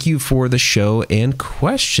Purity. Thank you for the show and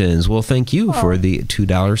questions. Well, thank you for the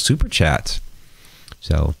 $2 super chat.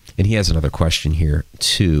 So, and he has another question here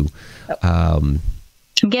too. I'm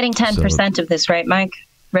getting 10% of this, right, Mike?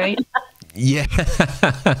 Right? Yeah.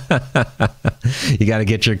 You got to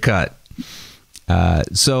get your cut. But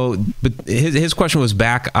his question was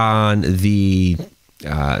back on the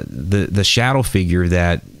shadow figure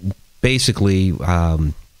that basically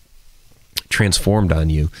transformed on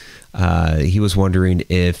you. He was wondering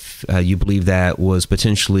if you believe that was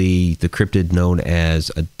potentially the cryptid known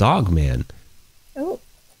as a dogman. Oh.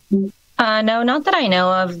 No, not that I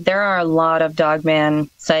know of. There are a lot of dogman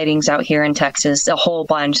sightings out here in Texas, a whole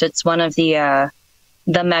bunch. It's one of the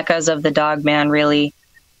meccas of the dogman, really.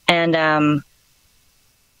 And can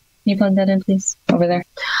you plug that in, please? Over there.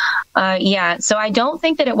 Yeah, so I don't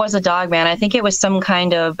think that it was a dogman. I think it was some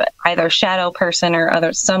kind of either shadow person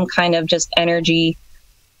or some kind of just energy.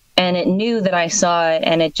 And it knew that I saw it,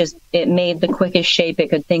 and it made the quickest shape it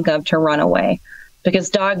could think of to run away.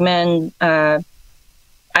 Because dogmen,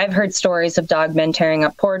 I've heard stories of dogmen tearing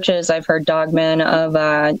up porches. I've heard dogmen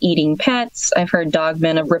of eating pets. I've heard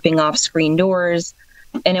dogmen of ripping off screen doors.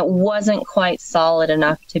 And it wasn't quite solid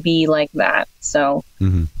enough to be like that. So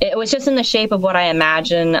It was just in the shape of what I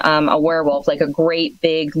imagine a werewolf, like a great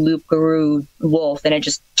big loup-garou wolf, and it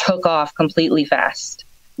just took off completely fast.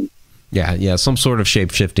 Yeah, some sort of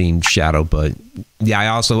shape-shifting shadow, but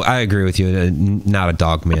yeah, I agree with you, not a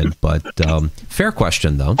dogman, but fair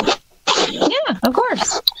question, though. Yeah, of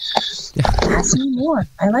course. Ask me more.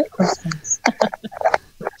 I like questions.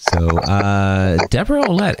 So, Deborah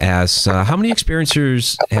Olette asks, how many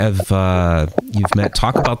experiencers have you've met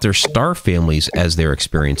talk about their star families as their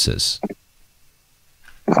experiences?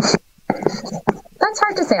 That's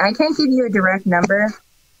hard to say. I can't give you a direct number,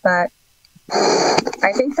 but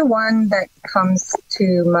I think the one that comes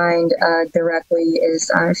to mind directly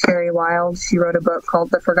is Sherry Wild. She wrote a book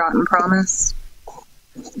called The Forgotten Promise.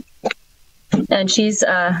 And she's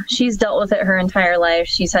dealt with it her entire life.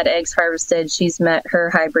 She's had eggs harvested. She's met her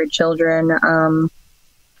hybrid children. And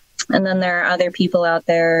then there are other people out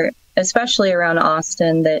there, especially around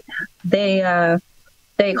Austin, that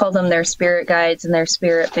they call them their spirit guides and their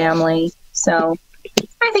spirit family. So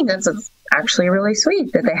I think that's actually really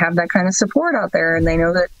sweet that they have that kind of support out there, and they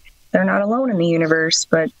know that they're not alone in the universe.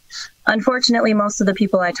 But unfortunately, most of the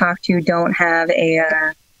people I talk to don't have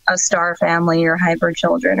a star family or hybrid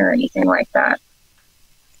children or anything like that.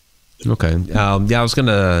 Okay. Yeah, I was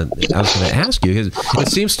gonna ask you, because it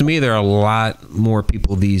seems to me there are a lot more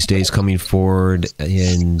people these days coming forward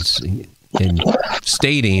and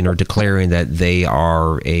stating or declaring that they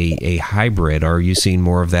are a hybrid. Are you seeing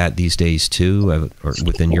more of that these days too, or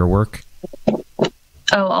within your work?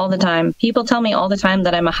 Oh, all the time. People tell me all the time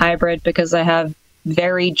that I'm a hybrid because I have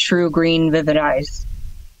very true green, vivid eyes.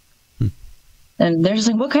 And they're just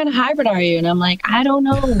like, what kind of hybrid are you? And I'm like, I don't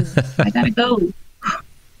know. I gotta go.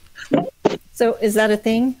 So is that a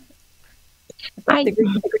thing?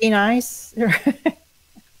 The green eyes?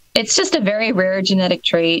 It's just a very rare genetic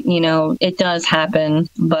trait. You know, it does happen.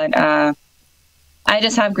 But I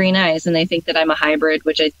just have green eyes, and they think that I'm a hybrid,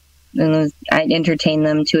 which I entertain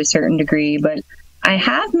them to a certain degree. But I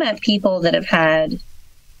have met people that have had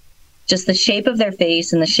just the shape of their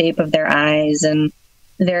face and the shape of their eyes and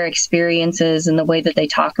their experiences and the way that they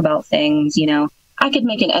talk about things. You know, I could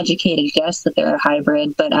make an educated guess that they're a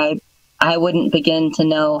hybrid, but I wouldn't begin to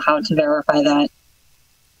know how to verify that.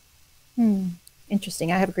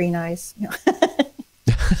 Interesting. I have green eyes.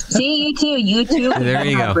 See, you too. There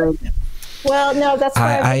you go. Well, no, that's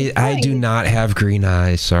why I do not have green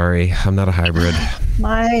eyes. Sorry, I'm not a hybrid.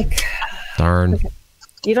 Mike. Darn.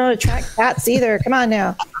 You don't attract cats either. Come on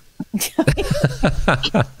now.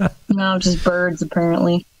 No, just birds,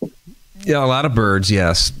 apparently. Yeah, a lot of birds,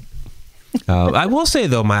 yes. I will say,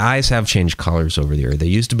 though, my eyes have changed colors over the year. They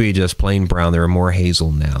used to be just plain brown. They're more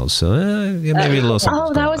hazel now. So maybe a little something.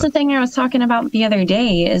 Oh, that was the thing I was talking about the other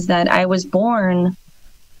day, is that I was born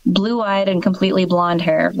blue-eyed and completely blonde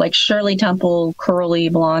hair, like Shirley Temple, curly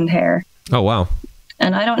blonde hair. Oh, wow.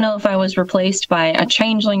 And I don't know if I was replaced by a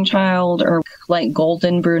changeling child or like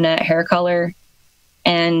golden brunette hair color.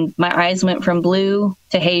 And my eyes went from blue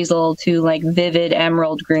to hazel to like vivid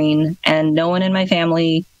emerald green. And no one in my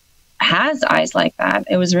family has eyes like that.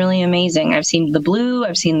 It was really amazing. I've seen the blue,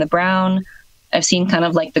 I've seen the brown, I've seen kind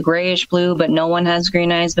of like the grayish blue, but no one has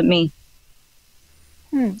green eyes but me.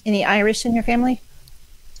 Any Irish in your family?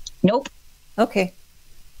 Nope. Okay.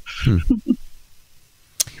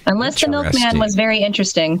 Unless the milkman was very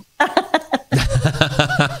interesting.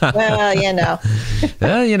 Well, you know.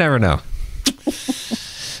 You never know.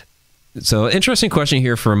 So, interesting question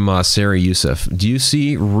here from Sarah Youssef. Do you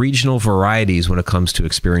see regional varieties when it comes to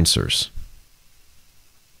experiencers?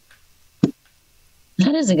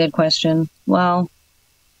 That is a good question. Well,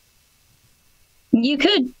 You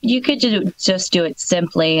could just do it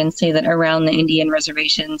simply and say that around the Indian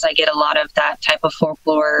reservations, I get a lot of that type of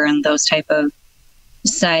folklore and those type of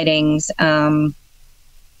sightings.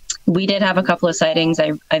 We did have a couple of sightings.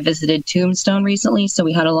 I visited Tombstone recently, so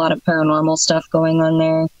we had a lot of paranormal stuff going on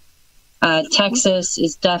there. Texas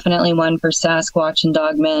is definitely one for Sasquatch and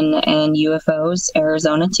Dogmen and UFOs.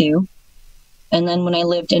 Arizona too. And then when I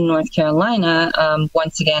lived in North Carolina,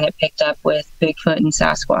 once again, it picked up with Bigfoot and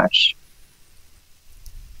Sasquatch.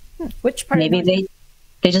 Which part? Maybe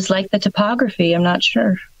they just like the topography. I'm not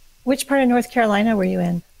sure. Which part of North Carolina were you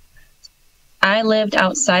in? I lived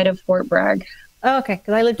outside of Fort Bragg. Oh, okay.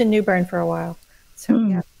 Because I lived in New Bern for a while. So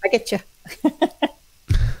yeah, I get you.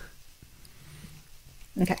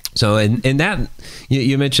 Okay. So, in that,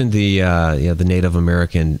 you mentioned the Native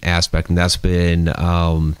American aspect, and that's been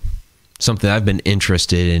something I've been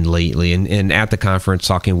interested in lately. And at the conference,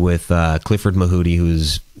 talking with Clifford Mahooty,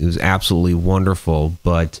 who's absolutely wonderful.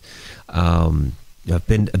 But I've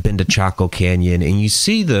been to Chaco Canyon, and you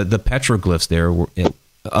see the petroglyphs there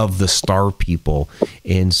of the Star People,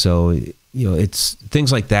 and so it's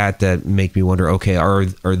things like that make me wonder. Okay, are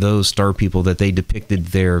those Star People that they depicted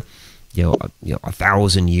there,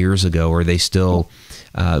 1,000 years ago? Are they still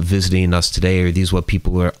visiting us today? Are these what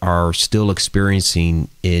people are still experiencing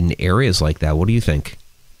in areas like that? What do you think?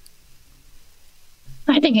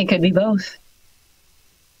 I think it could be both.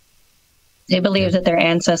 They believe that their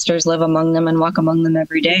ancestors live among them and walk among them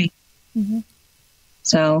every day. Mm-hmm.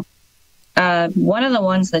 So one of the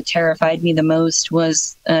ones that terrified me the most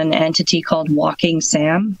was an entity called Walking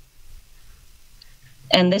Sam.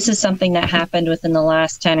 And this is something that happened within the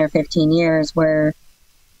last 10 or 15 years, where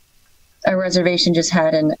a reservation just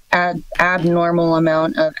had an abnormal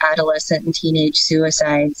amount of adolescent and teenage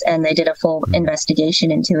suicides. And they did a full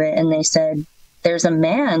investigation into it. And they said, there's a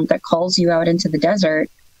man that calls you out into the desert.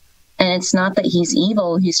 And it's not that he's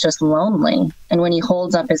evil, he's just lonely. And when he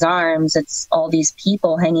holds up his arms, it's all these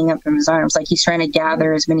people hanging up from his arms. Like he's trying to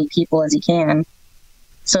gather as many people as he can.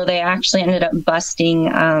 So they actually ended up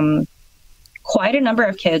busting quite a number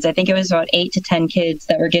of kids. I think it was about 8 to 10 kids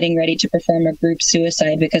that were getting ready to perform a group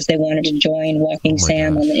suicide because they wanted to join Walking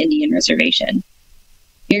Sam on the Indian reservation.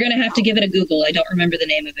 You're going to have to give it a Google. I don't remember the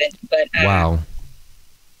name of it, but wow.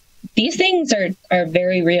 These things are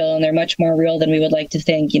very real, and they're much more real than we would like to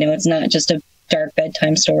think. It's not just a dark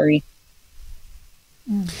bedtime story.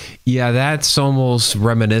 Yeah, that's almost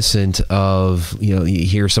reminiscent of, you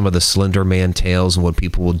hear some of the Slender Man tales and what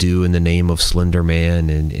people will do in the name of Slender Man.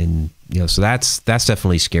 And so that's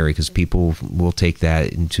definitely scary because people will take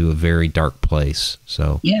that into a very dark place.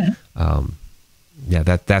 So, yeah,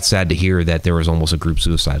 that's sad to hear that there was almost a group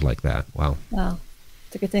suicide like that. Wow. Wow.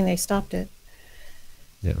 It's a good thing they stopped it.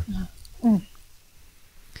 Yeah.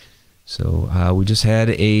 So we just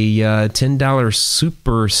had a $10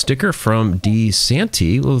 super sticker from D.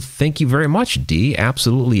 Santee. Well, thank you very much, D.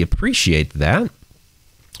 Absolutely appreciate that.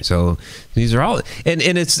 So these are all, and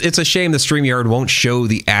it's a shame the StreamYard won't show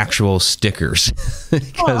the actual stickers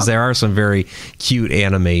because there are some very cute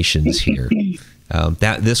animations here.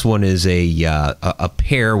 This one is a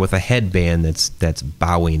pair with a headband that's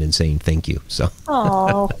bowing and saying thank you. So.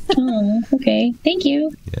 Oh, okay, thank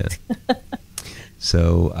you. Yeah.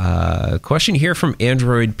 So, question here from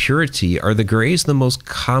Android Purity: are the Greys the most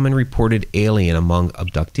common reported alien among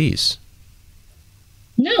abductees?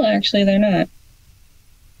 No, actually, they're not.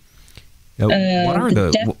 What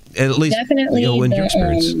are at least definitely in your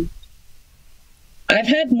experience? I've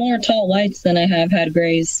had more tall whites than I have had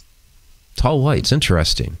Greys. Tall whites,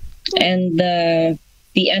 interesting. And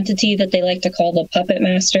the entity that they like to call the puppet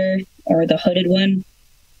master, or the hooded one,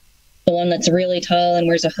 the one that's really tall and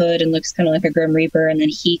wears a hood and looks kind of like a Grim Reaper, and then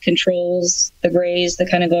he controls the Greys that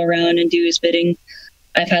kind of go around and do his bidding.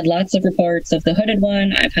 I've had lots of reports of the hooded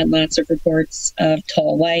one. I've had lots of reports of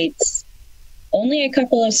tall whites. Only a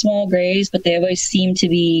couple of small Greys, but they always seem to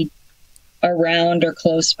be around or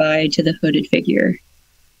close by to the hooded figure.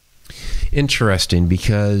 Interesting,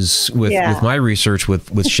 because with my research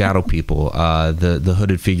with shadow people, the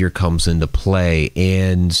hooded figure comes into play,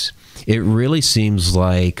 and it really seems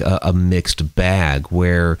like a mixed bag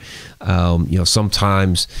where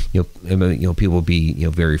sometimes people will be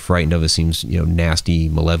very frightened of it, seems nasty,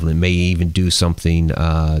 malevolent, may even do something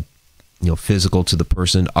physical to the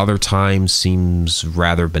person. Other times seems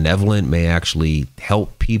rather benevolent, may actually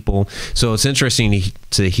help people. So it's interesting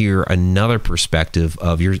to hear another perspective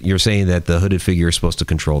of you're saying that the hooded figure is supposed to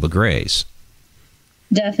control the Greys.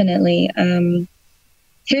 Definitely.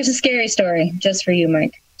 Here's a scary story just for you,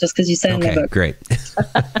 Mike, just because you said in the book. Great.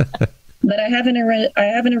 But I have an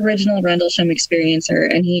original Rendlesham experiencer,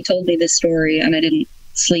 and he told me this story, and I didn't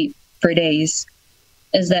sleep for days.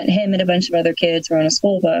 is that him and a bunch of other kids were on a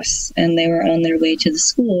school bus, and they were on their way to the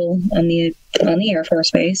school on the Air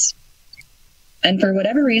Force Base. And for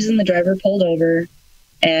whatever reason, the driver pulled over,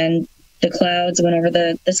 and the clouds went over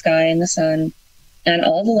the sky and the sun, and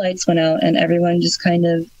all the lights went out, and everyone just kind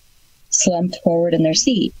of slumped forward in their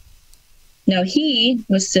seat. Now, he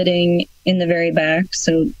was sitting in the very back,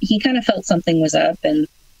 so he kind of felt something was up, and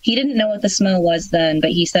he didn't know what the smell was then, but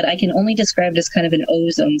he said, I can only describe it as kind of an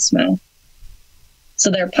ozone smell. So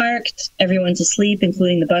they're parked, everyone's asleep,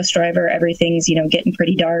 including the bus driver, everything's, getting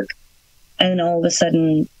pretty dark. And then all of a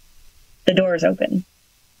sudden, the doors open.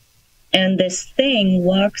 And this thing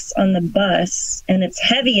walks on the bus, and it's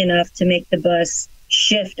heavy enough to make the bus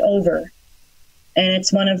shift over. And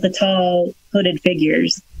it's one of the tall, hooded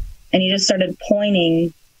figures. And he just started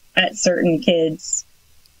pointing at certain kids,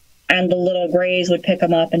 and the little grays would pick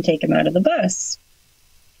him up and take him out of the bus.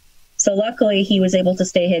 So luckily, he was able to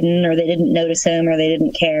stay hidden, or they didn't notice him, or they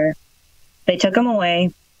didn't care. They took him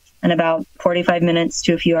away, and about 45 minutes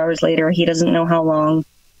to a few hours later, he doesn't know how long,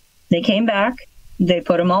 they came back, they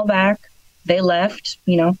put him all back, they left,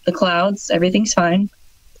 the clouds, everything's fine.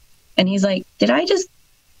 And he's like, did I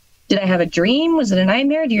have a dream? Was it a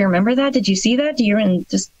nightmare? Do you remember that? Did you see that?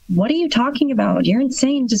 What are you talking about? You're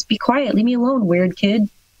insane. Just be quiet. Leave me alone, weird kid.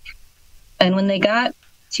 And when they got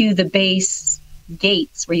to the base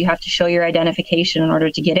gates where you have to show your identification in order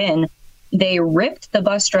to get in, they ripped the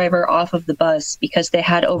bus driver off of the bus because they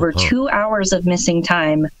had over 2 hours of missing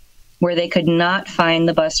time where they could not find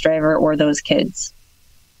the bus driver or those kids.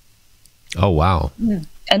 Oh, wow.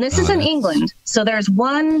 And this is in England. So there's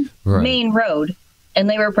one main road, and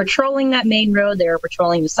they were patrolling that main road. They were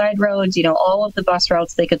patrolling the side roads, all of the bus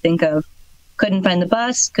routes they could think of. Couldn't find the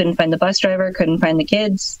bus, couldn't find the bus driver, couldn't find the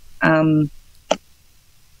kids.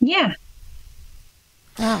 Yeah.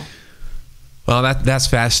 Wow. Well, that's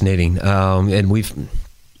fascinating. And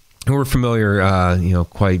we're familiar,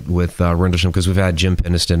 quite with Rendlesham because we've had Jim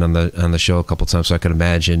Penniston on the show a couple times, so I can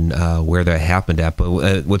imagine where that happened at.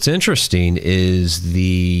 But what's interesting is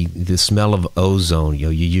the smell of ozone. You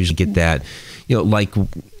usually get that, like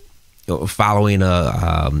following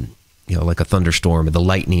like a thunderstorm, the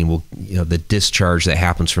lightning will, the discharge that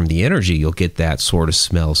happens from the energy, you'll get that sort of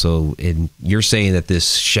smell. So you're saying that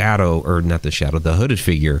this shadow, or not the shadow, the hooded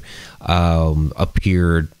figure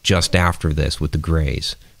appeared just after this with the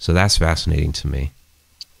grays. So that's fascinating to me.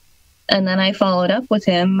 And then I followed up with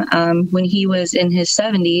him when he was in his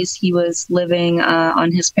 70s. He was living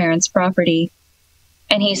on his parents' property.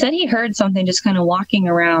 And he said he heard something just kind of walking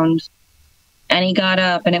around. And he got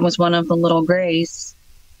up, and it was one of the little grays.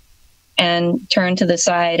 And turned to the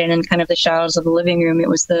side, and in kind of the shadows of the living room, it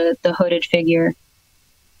was the hooded figure.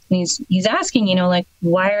 And he's asking,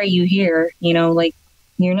 why are you here? You're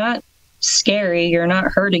not scary. You're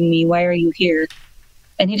not hurting me. Why are you here?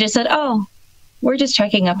 And he just said, oh, we're just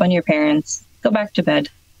checking up on your parents. Go back to bed.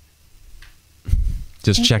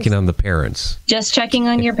 Just checking on the parents. Just checking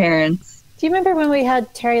on your parents. Do you remember when we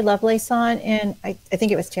had Terry Lovelace on? And I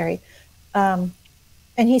think it was Terry. And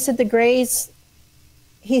he said the grays,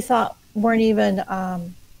 he thought, weren't even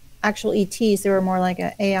actual ETs. They were more like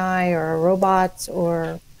an AI or robots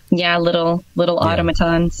or... Yeah, little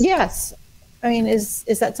automatons. Yes. I mean, is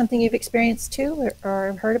that something you've experienced too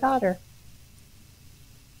or heard about? Or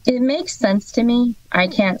it makes sense to me. I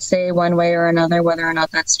can't say one way or another whether or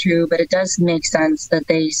not that's true, but it does make sense that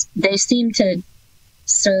they seem to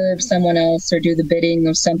serve someone else or do the bidding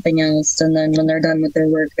of something else, and then when they're done with their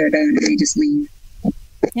work, they're done and they just leave.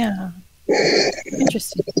 Yeah.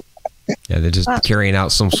 Interesting. Yeah, they're just carrying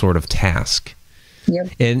out some sort of task. Yep.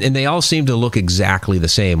 And they all seem to look exactly the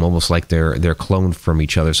same, almost like they're cloned from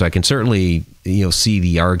each other. So I can certainly see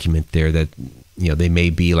the argument there that they may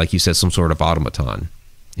be, like you said, some sort of automaton.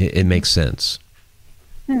 It makes sense.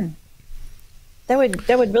 That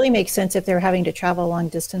would really make sense if they were having to travel a long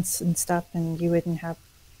distance and stuff, and you wouldn't have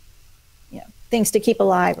things to keep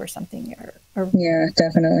alive or something. Or yeah,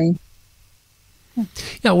 definitely.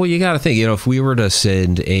 Yeah, well, you got to think, if we were to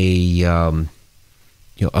send a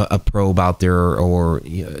probe out there or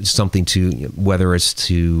something to, whether it's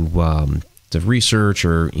to research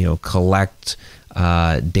or, collect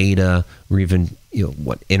data or even,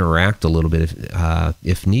 interact a little bit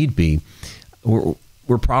if need be,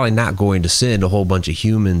 we're probably not going to send a whole bunch of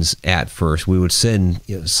humans at first. We would send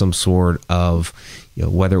some sort of,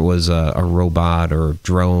 whether it was a robot or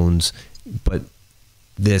drones, but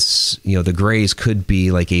this, the grays could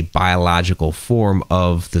be like a biological form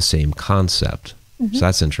of the same concept. Mm-hmm. So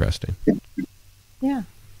that's interesting. Yeah.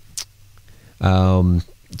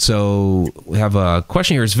 So we have a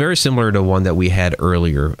question here. It's very similar to one that we had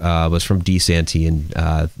earlier. It was from D. Santee, and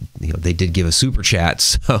they did give a super chat.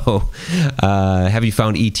 So have you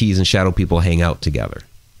found ETs and shadow people hang out together?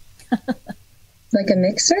 Like a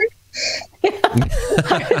mixer?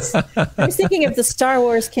 I was thinking of the Star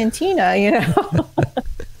Wars cantina, I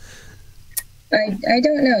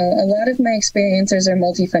don't know. A lot of my experiences are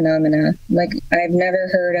multi-phenomena. Like, I've never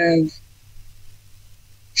heard of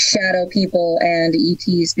shadow people and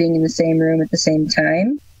ETs being in the same room at the same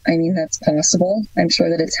time. I mean, that's possible. I'm sure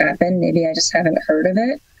that it's happened. Maybe I just haven't heard of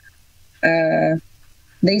it.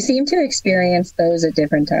 They seem to experience those at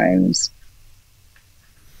different times.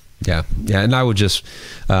 Yeah, and I would just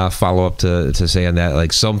follow up to say on that,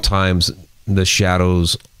 like, sometimes the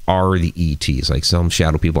shadows are the ETs. Like, some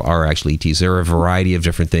shadow people are actually ETs. There are a variety of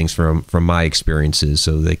different things from my experiences.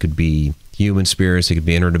 So they could be human spirits, they could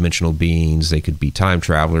be interdimensional beings, they could be time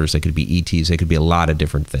travelers, they could be ETs, they could be a lot of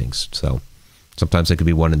different things. So sometimes they could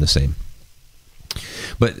be one and the same.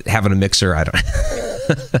 But having a mixer, I don't.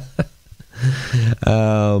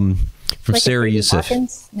 From like Sarah Youssef. No.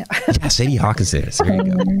 Yeah, Sadie Hawkins there. There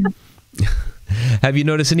you go. Have you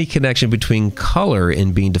noticed any connection between color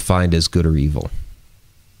and being defined as good or evil?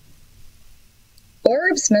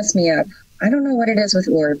 Orbs mess me up. I don't know what it is with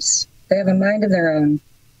orbs. They have a mind of their own.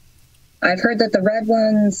 I've heard that the red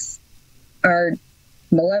ones are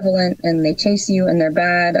malevolent and they chase you and they're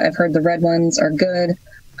bad. I've heard the red ones are good.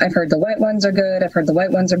 I've heard the white ones are good. I've heard the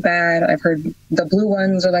white ones are bad. I've heard the blue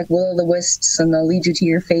ones are like will-o'-the-wisps and they'll lead you to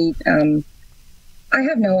your fate. I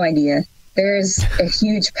have no idea. There's a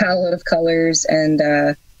huge palette of colors, and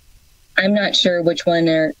I'm not sure which one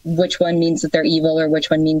means that they're evil or which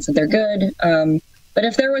one means that they're good. But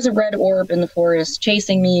if there was a red orb in the forest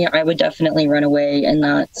chasing me, I would definitely run away and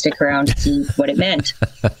not stick around to see what it meant.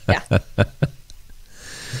 Yeah.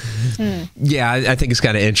 Yeah, I think it's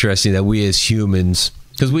kind of interesting that we as humans,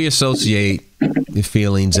 because we associate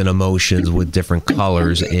feelings and emotions with different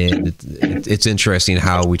colors, and it's interesting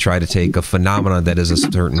how we try to take a phenomenon that is a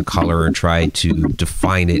certain color and try to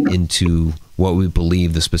define it into what we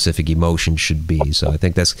believe the specific emotion should be. So I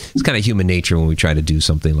think it's kind of human nature when we try to do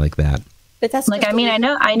something like that. But that's Like, I mean,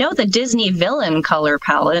 I know the Disney villain color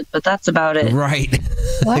palette, but that's about it. Right.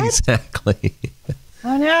 What? Exactly.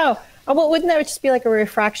 Oh no. Oh, well, wouldn't that just be like a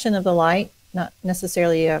refraction of the light, not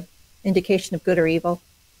necessarily a indication of good or evil,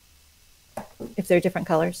 if they're different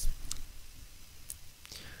colors?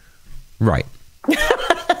 Right.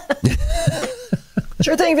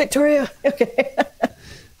 Sure thing, Victoria. Okay.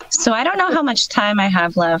 So I don't know how much time I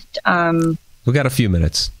have left. We got a few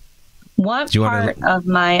minutes. What part of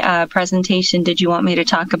my presentation did you want me to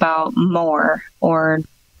talk about more? Or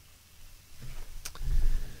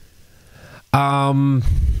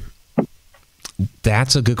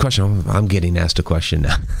that's a good question. I'm getting asked a question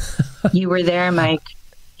now. You were there, Mike.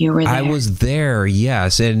 You were there. I was there,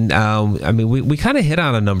 yes. And I mean, we kind of hit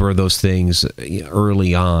on a number of those things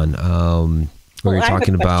early on. Where you're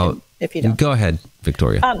talking about. If you don't. Go ahead,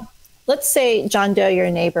 Victoria. Let's say John Doe,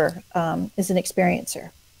 your neighbor, is an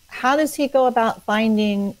experiencer. How does he go about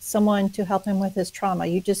finding someone to help him with his trauma?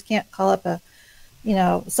 You just can't call up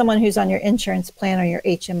someone who's on your insurance plan or your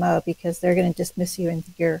HMO, because they're going to dismiss you and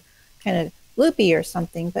you're kind of loopy or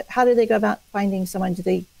something. But how do they go about finding someone? Do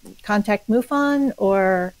they contact MUFON,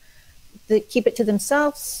 or do they keep it to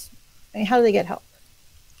themselves? I mean, how do they get help?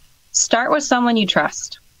 Start with someone you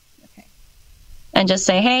trust. Okay. And just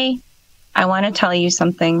say, hey, I want to tell you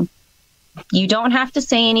something. You don't have to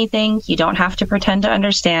say anything. You don't have to pretend to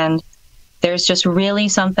understand. There's just really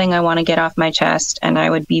something I want to get off my chest, and I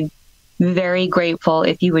would be very grateful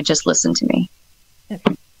if you would just listen to me.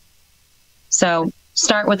 Okay. So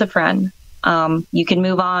start with a friend. You can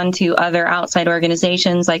move on to other outside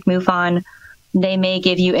organizations like MUFON. They may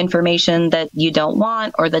give you information that you don't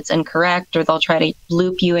want or that's incorrect, or they'll try to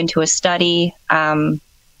loop you into a study.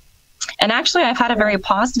 And actually, I've had a very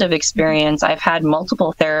positive experience. I've had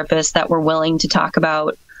multiple therapists that were willing to talk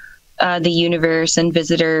about the universe and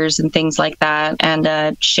visitors and things like that,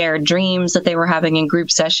 and shared dreams that they were having in group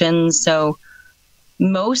sessions. So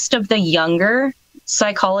most of the younger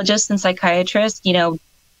psychologists and psychiatrists,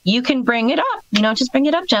 you can bring it up, just bring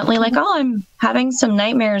it up gently, like, oh, I'm having some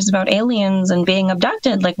nightmares about aliens and being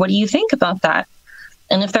abducted. Like, what do you think about that?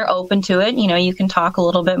 And if they're open to it, you can talk a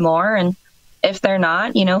little bit more. And if they're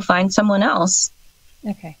not, find someone else.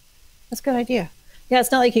 Okay. That's a good idea. Yeah,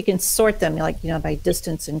 it's not like you can sort them, by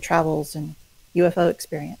distance and travels and UFO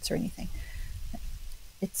experience or anything.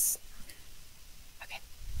 It's okay.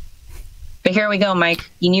 But here we go, Mike.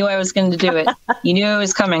 You knew I was going to do it. You knew it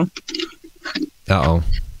was coming. Uh-oh.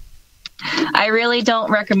 I really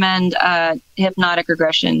don't recommend hypnotic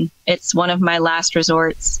regression. It's one of my last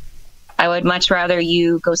resorts. I would much rather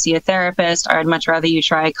you go see a therapist. I would much rather you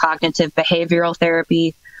try cognitive behavioral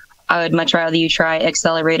therapy. I would much rather you try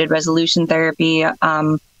accelerated resolution therapy,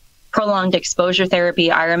 prolonged exposure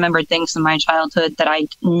therapy. I remembered things in my childhood that I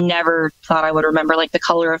never thought I would remember, like the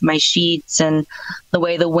color of my sheets and the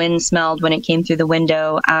way the wind smelled when it came through the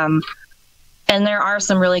window. And there are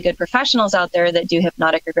some really good professionals out there that do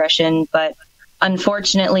hypnotic regression, but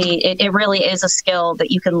unfortunately, it really is a skill that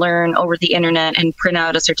you can learn over the internet and print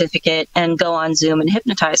out a certificate and go on Zoom and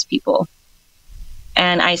hypnotize people.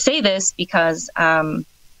 And I say this because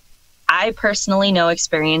I personally know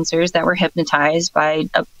experiencers that were hypnotized by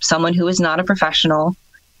someone who is not a professional.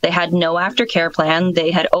 They had no aftercare plan.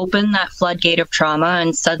 They had opened that floodgate of trauma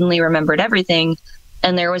and suddenly remembered everything,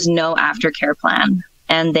 and there was no aftercare plan,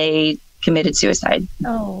 and they committed suicide.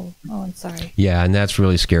 Oh, I'm sorry. Yeah, and that's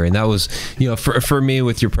really scary. And that was, for me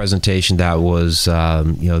with your presentation, that was,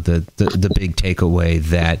 the big takeaway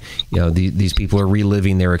that, these people are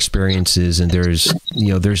reliving their experiences, and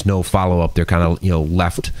there's no follow up. They're kind of,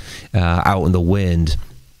 left out in the wind,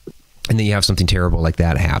 and then you have something terrible like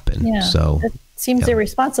that happen. Yeah, so it seems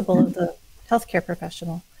irresponsible of the healthcare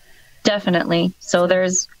professional. Definitely. So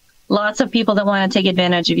there's lots of people that want to take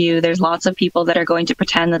advantage of you. There's lots of people that are going to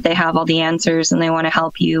pretend that they have all the answers and they want to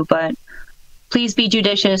help you, but please be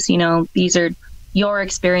judicious. These are your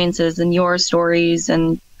experiences and your stories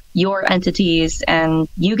and your entities, and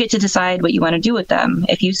you get to decide what you want to do with them.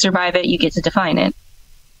 If you survive it, you get to define it.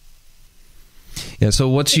 Yeah. So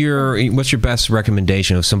what's your best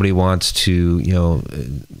recommendation if somebody wants to,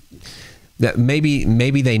 that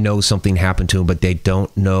maybe they know something happened to them, but they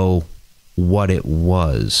don't know what it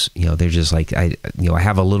was? They're just like, I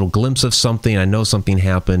have a little glimpse of something. I know something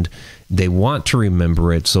happened. They want to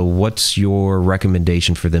remember it. So what's your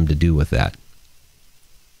recommendation for them to do with that?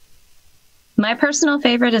 My personal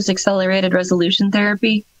favorite is accelerated resolution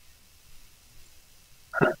therapy.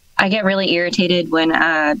 I get really irritated when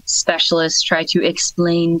specialists try to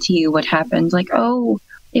explain to you what happened. Like, oh,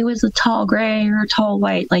 it was a tall gray or a tall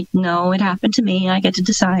white. Like, no, it happened to me. I get to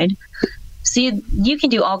decide. See, you can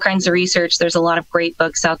do all kinds of research. There's a lot of great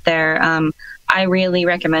books out there. I really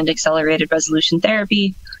recommend accelerated resolution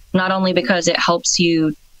therapy, not only because it helps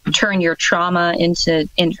you turn your trauma into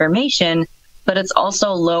information, but it's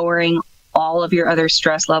also lowering all of your other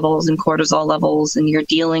stress levels and cortisol levels, and you're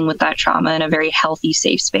dealing with that trauma in a very healthy,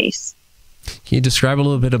 safe space. Can you describe a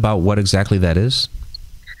little bit about what exactly that is?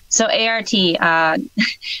 So ART, the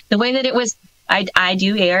way that it was, I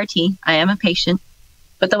do ART. I am a patient.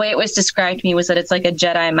 But the way it was described to me was that it's like a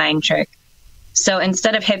Jedi mind trick. So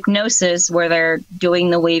instead of hypnosis, where they're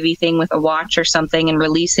doing the wavy thing with a watch or something and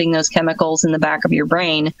releasing those chemicals in the back of your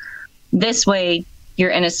brain, this way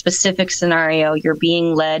you're in a specific scenario. You're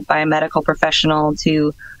being led by a medical professional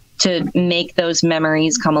to make those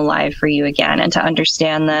memories come alive for you again, and to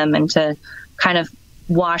understand them and to kind of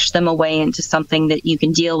wash them away into something that you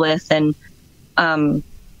can deal with. And I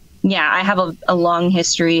have a long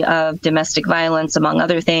history of domestic violence, among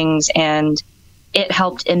other things, and it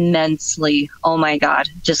helped immensely. Oh my God,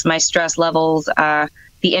 just my stress levels, the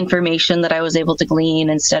information that I was able to glean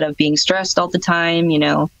instead of being stressed all the time,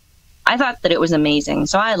 I thought that it was amazing.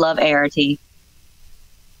 So I love ART.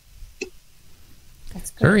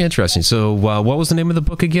 That's good. Very interesting. So what was the name of the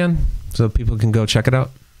book again? So people can go check it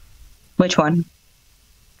out? Which one?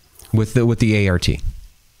 With the ART.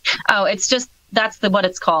 Oh, that's what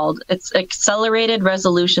it's called. It's Accelerated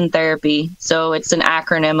Resolution Therapy. So it's an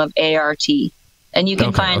acronym of ART. And you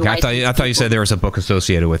can find... Okay. I thought you said there was a book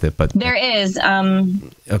associated with it, but... There is.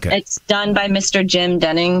 Okay. It's done by Mr. Jim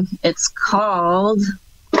Denning. It's called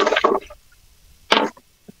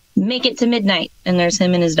Make It to Midnight. And there's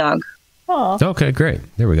him and his dog. Oh. Okay, great.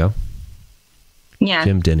 There we go. Yeah.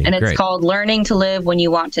 Jim Denning. And it's great. called Learning to Live When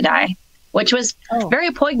You Want to Die, which was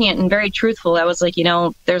very poignant and very truthful. I was like,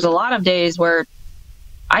 there's a lot of days where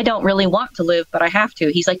I don't really want to live, but I have to.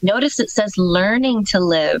 He's like, notice it says learning to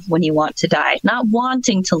live when you want to die, not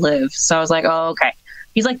wanting to live. So I was like, oh, okay.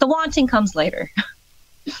 He's like, the wanting comes later.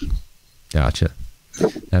 Gotcha.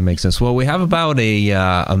 That makes sense. Well, we have about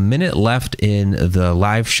a minute left in the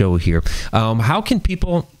live show here. How can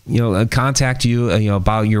people, contact you,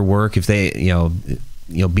 about your work if they,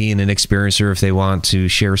 being an experiencer, if they want to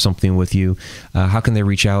share something with you? How can they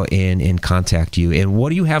reach out and contact you? And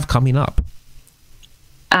what do you have coming up?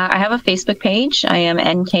 I have a Facebook page. I am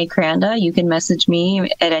NK Kranda. You can message me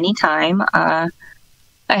at any time. I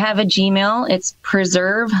have a Gmail. It's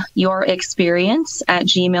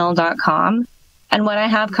preserveyourexperience@gmail.com. And what I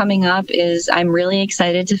have coming up is I'm really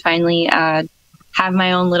excited to finally have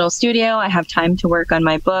my own little studio. I have time to work on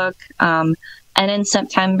my book. And in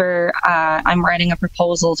September, I'm writing a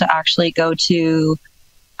proposal to actually go to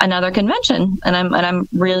another convention, and I'm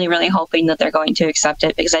really, really hoping that they're going to accept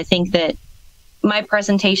it, because I think that my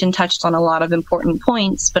presentation touched on a lot of important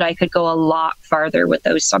points, but I could go a lot farther with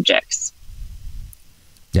those subjects.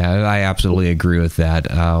 Yeah, I absolutely agree with that.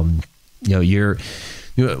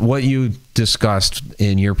 What you discussed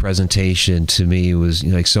in your presentation to me was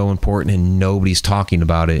like so important, and nobody's talking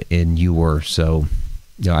about it, and you were. So,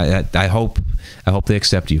 I hope they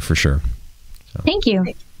accept you for sure. So. Thank you.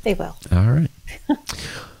 They will. All right.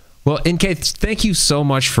 Well, NK, thank you so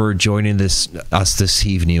much for joining us this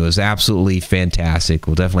evening. It was absolutely fantastic.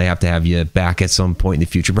 We'll definitely have to have you back at some point in the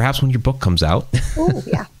future, perhaps when your book comes out. Oh,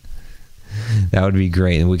 yeah. That would be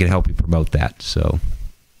great, and we can help you promote that. So.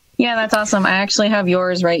 Yeah, that's awesome. I actually have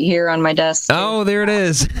yours right here on my desk. Oh, there it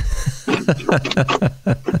is.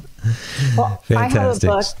 Well,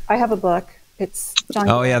 fantastic. I have a book. It's John.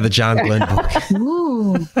 Oh, yeah, the John Glenn book.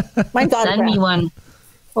 Ooh. Mine's autographed. Send me one.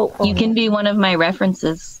 Oh, you can be one of my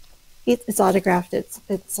references. It's autographed. It's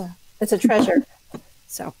a treasure.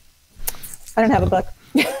 So I don't have a book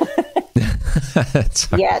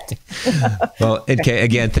yet. Well, NK,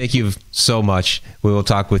 again, thank you so much. We will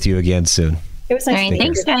talk with you again soon. It was nice. All right,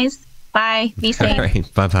 thanks, guys. Bye. Be safe. All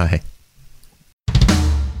right, bye-bye.